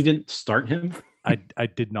 You didn't start him? I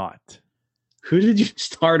did not. Who did you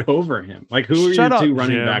start over him? Like, who are Shut your two up,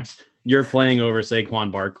 running Jim. backs you're playing over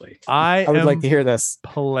Saquon Barkley? I would am like to hear this.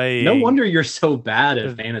 playing. No wonder you're so bad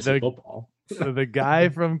at fantasy the- football. The guy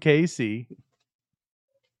from Casey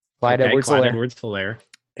Clyde Edwards-Helaire.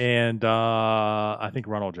 and I think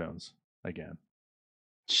Ronald Jones again.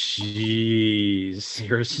 Jeez,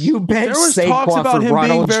 You There bench was Saquon talks about for him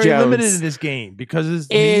Ronald being very Jones. limited in this game because it's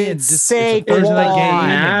a It's Thursday night Saquon. game.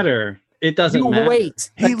 matter. It doesn't You matter. wait.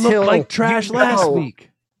 He until looked like trash you last know.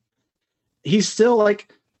 week. He's still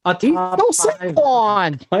like a He's top still 5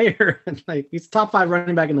 Saquon. player. Like, he's top 5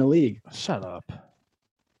 running back in the league. Shut up.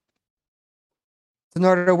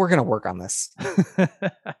 Nardo, we're gonna work on this.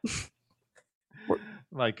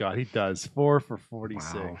 My God, he does 4 for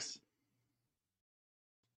 46.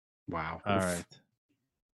 Wow. All right.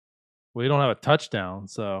 Well, you don't have a touchdown,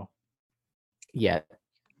 so Yet.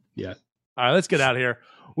 Yeah. all right, let's get out of here.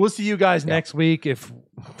 We'll see you guys next week if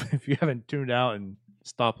you haven't tuned out and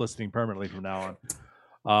stopped listening permanently from now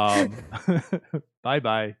on. Bye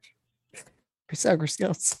bye. Peace out, Girl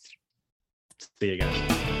Scouts. See you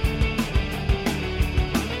guys.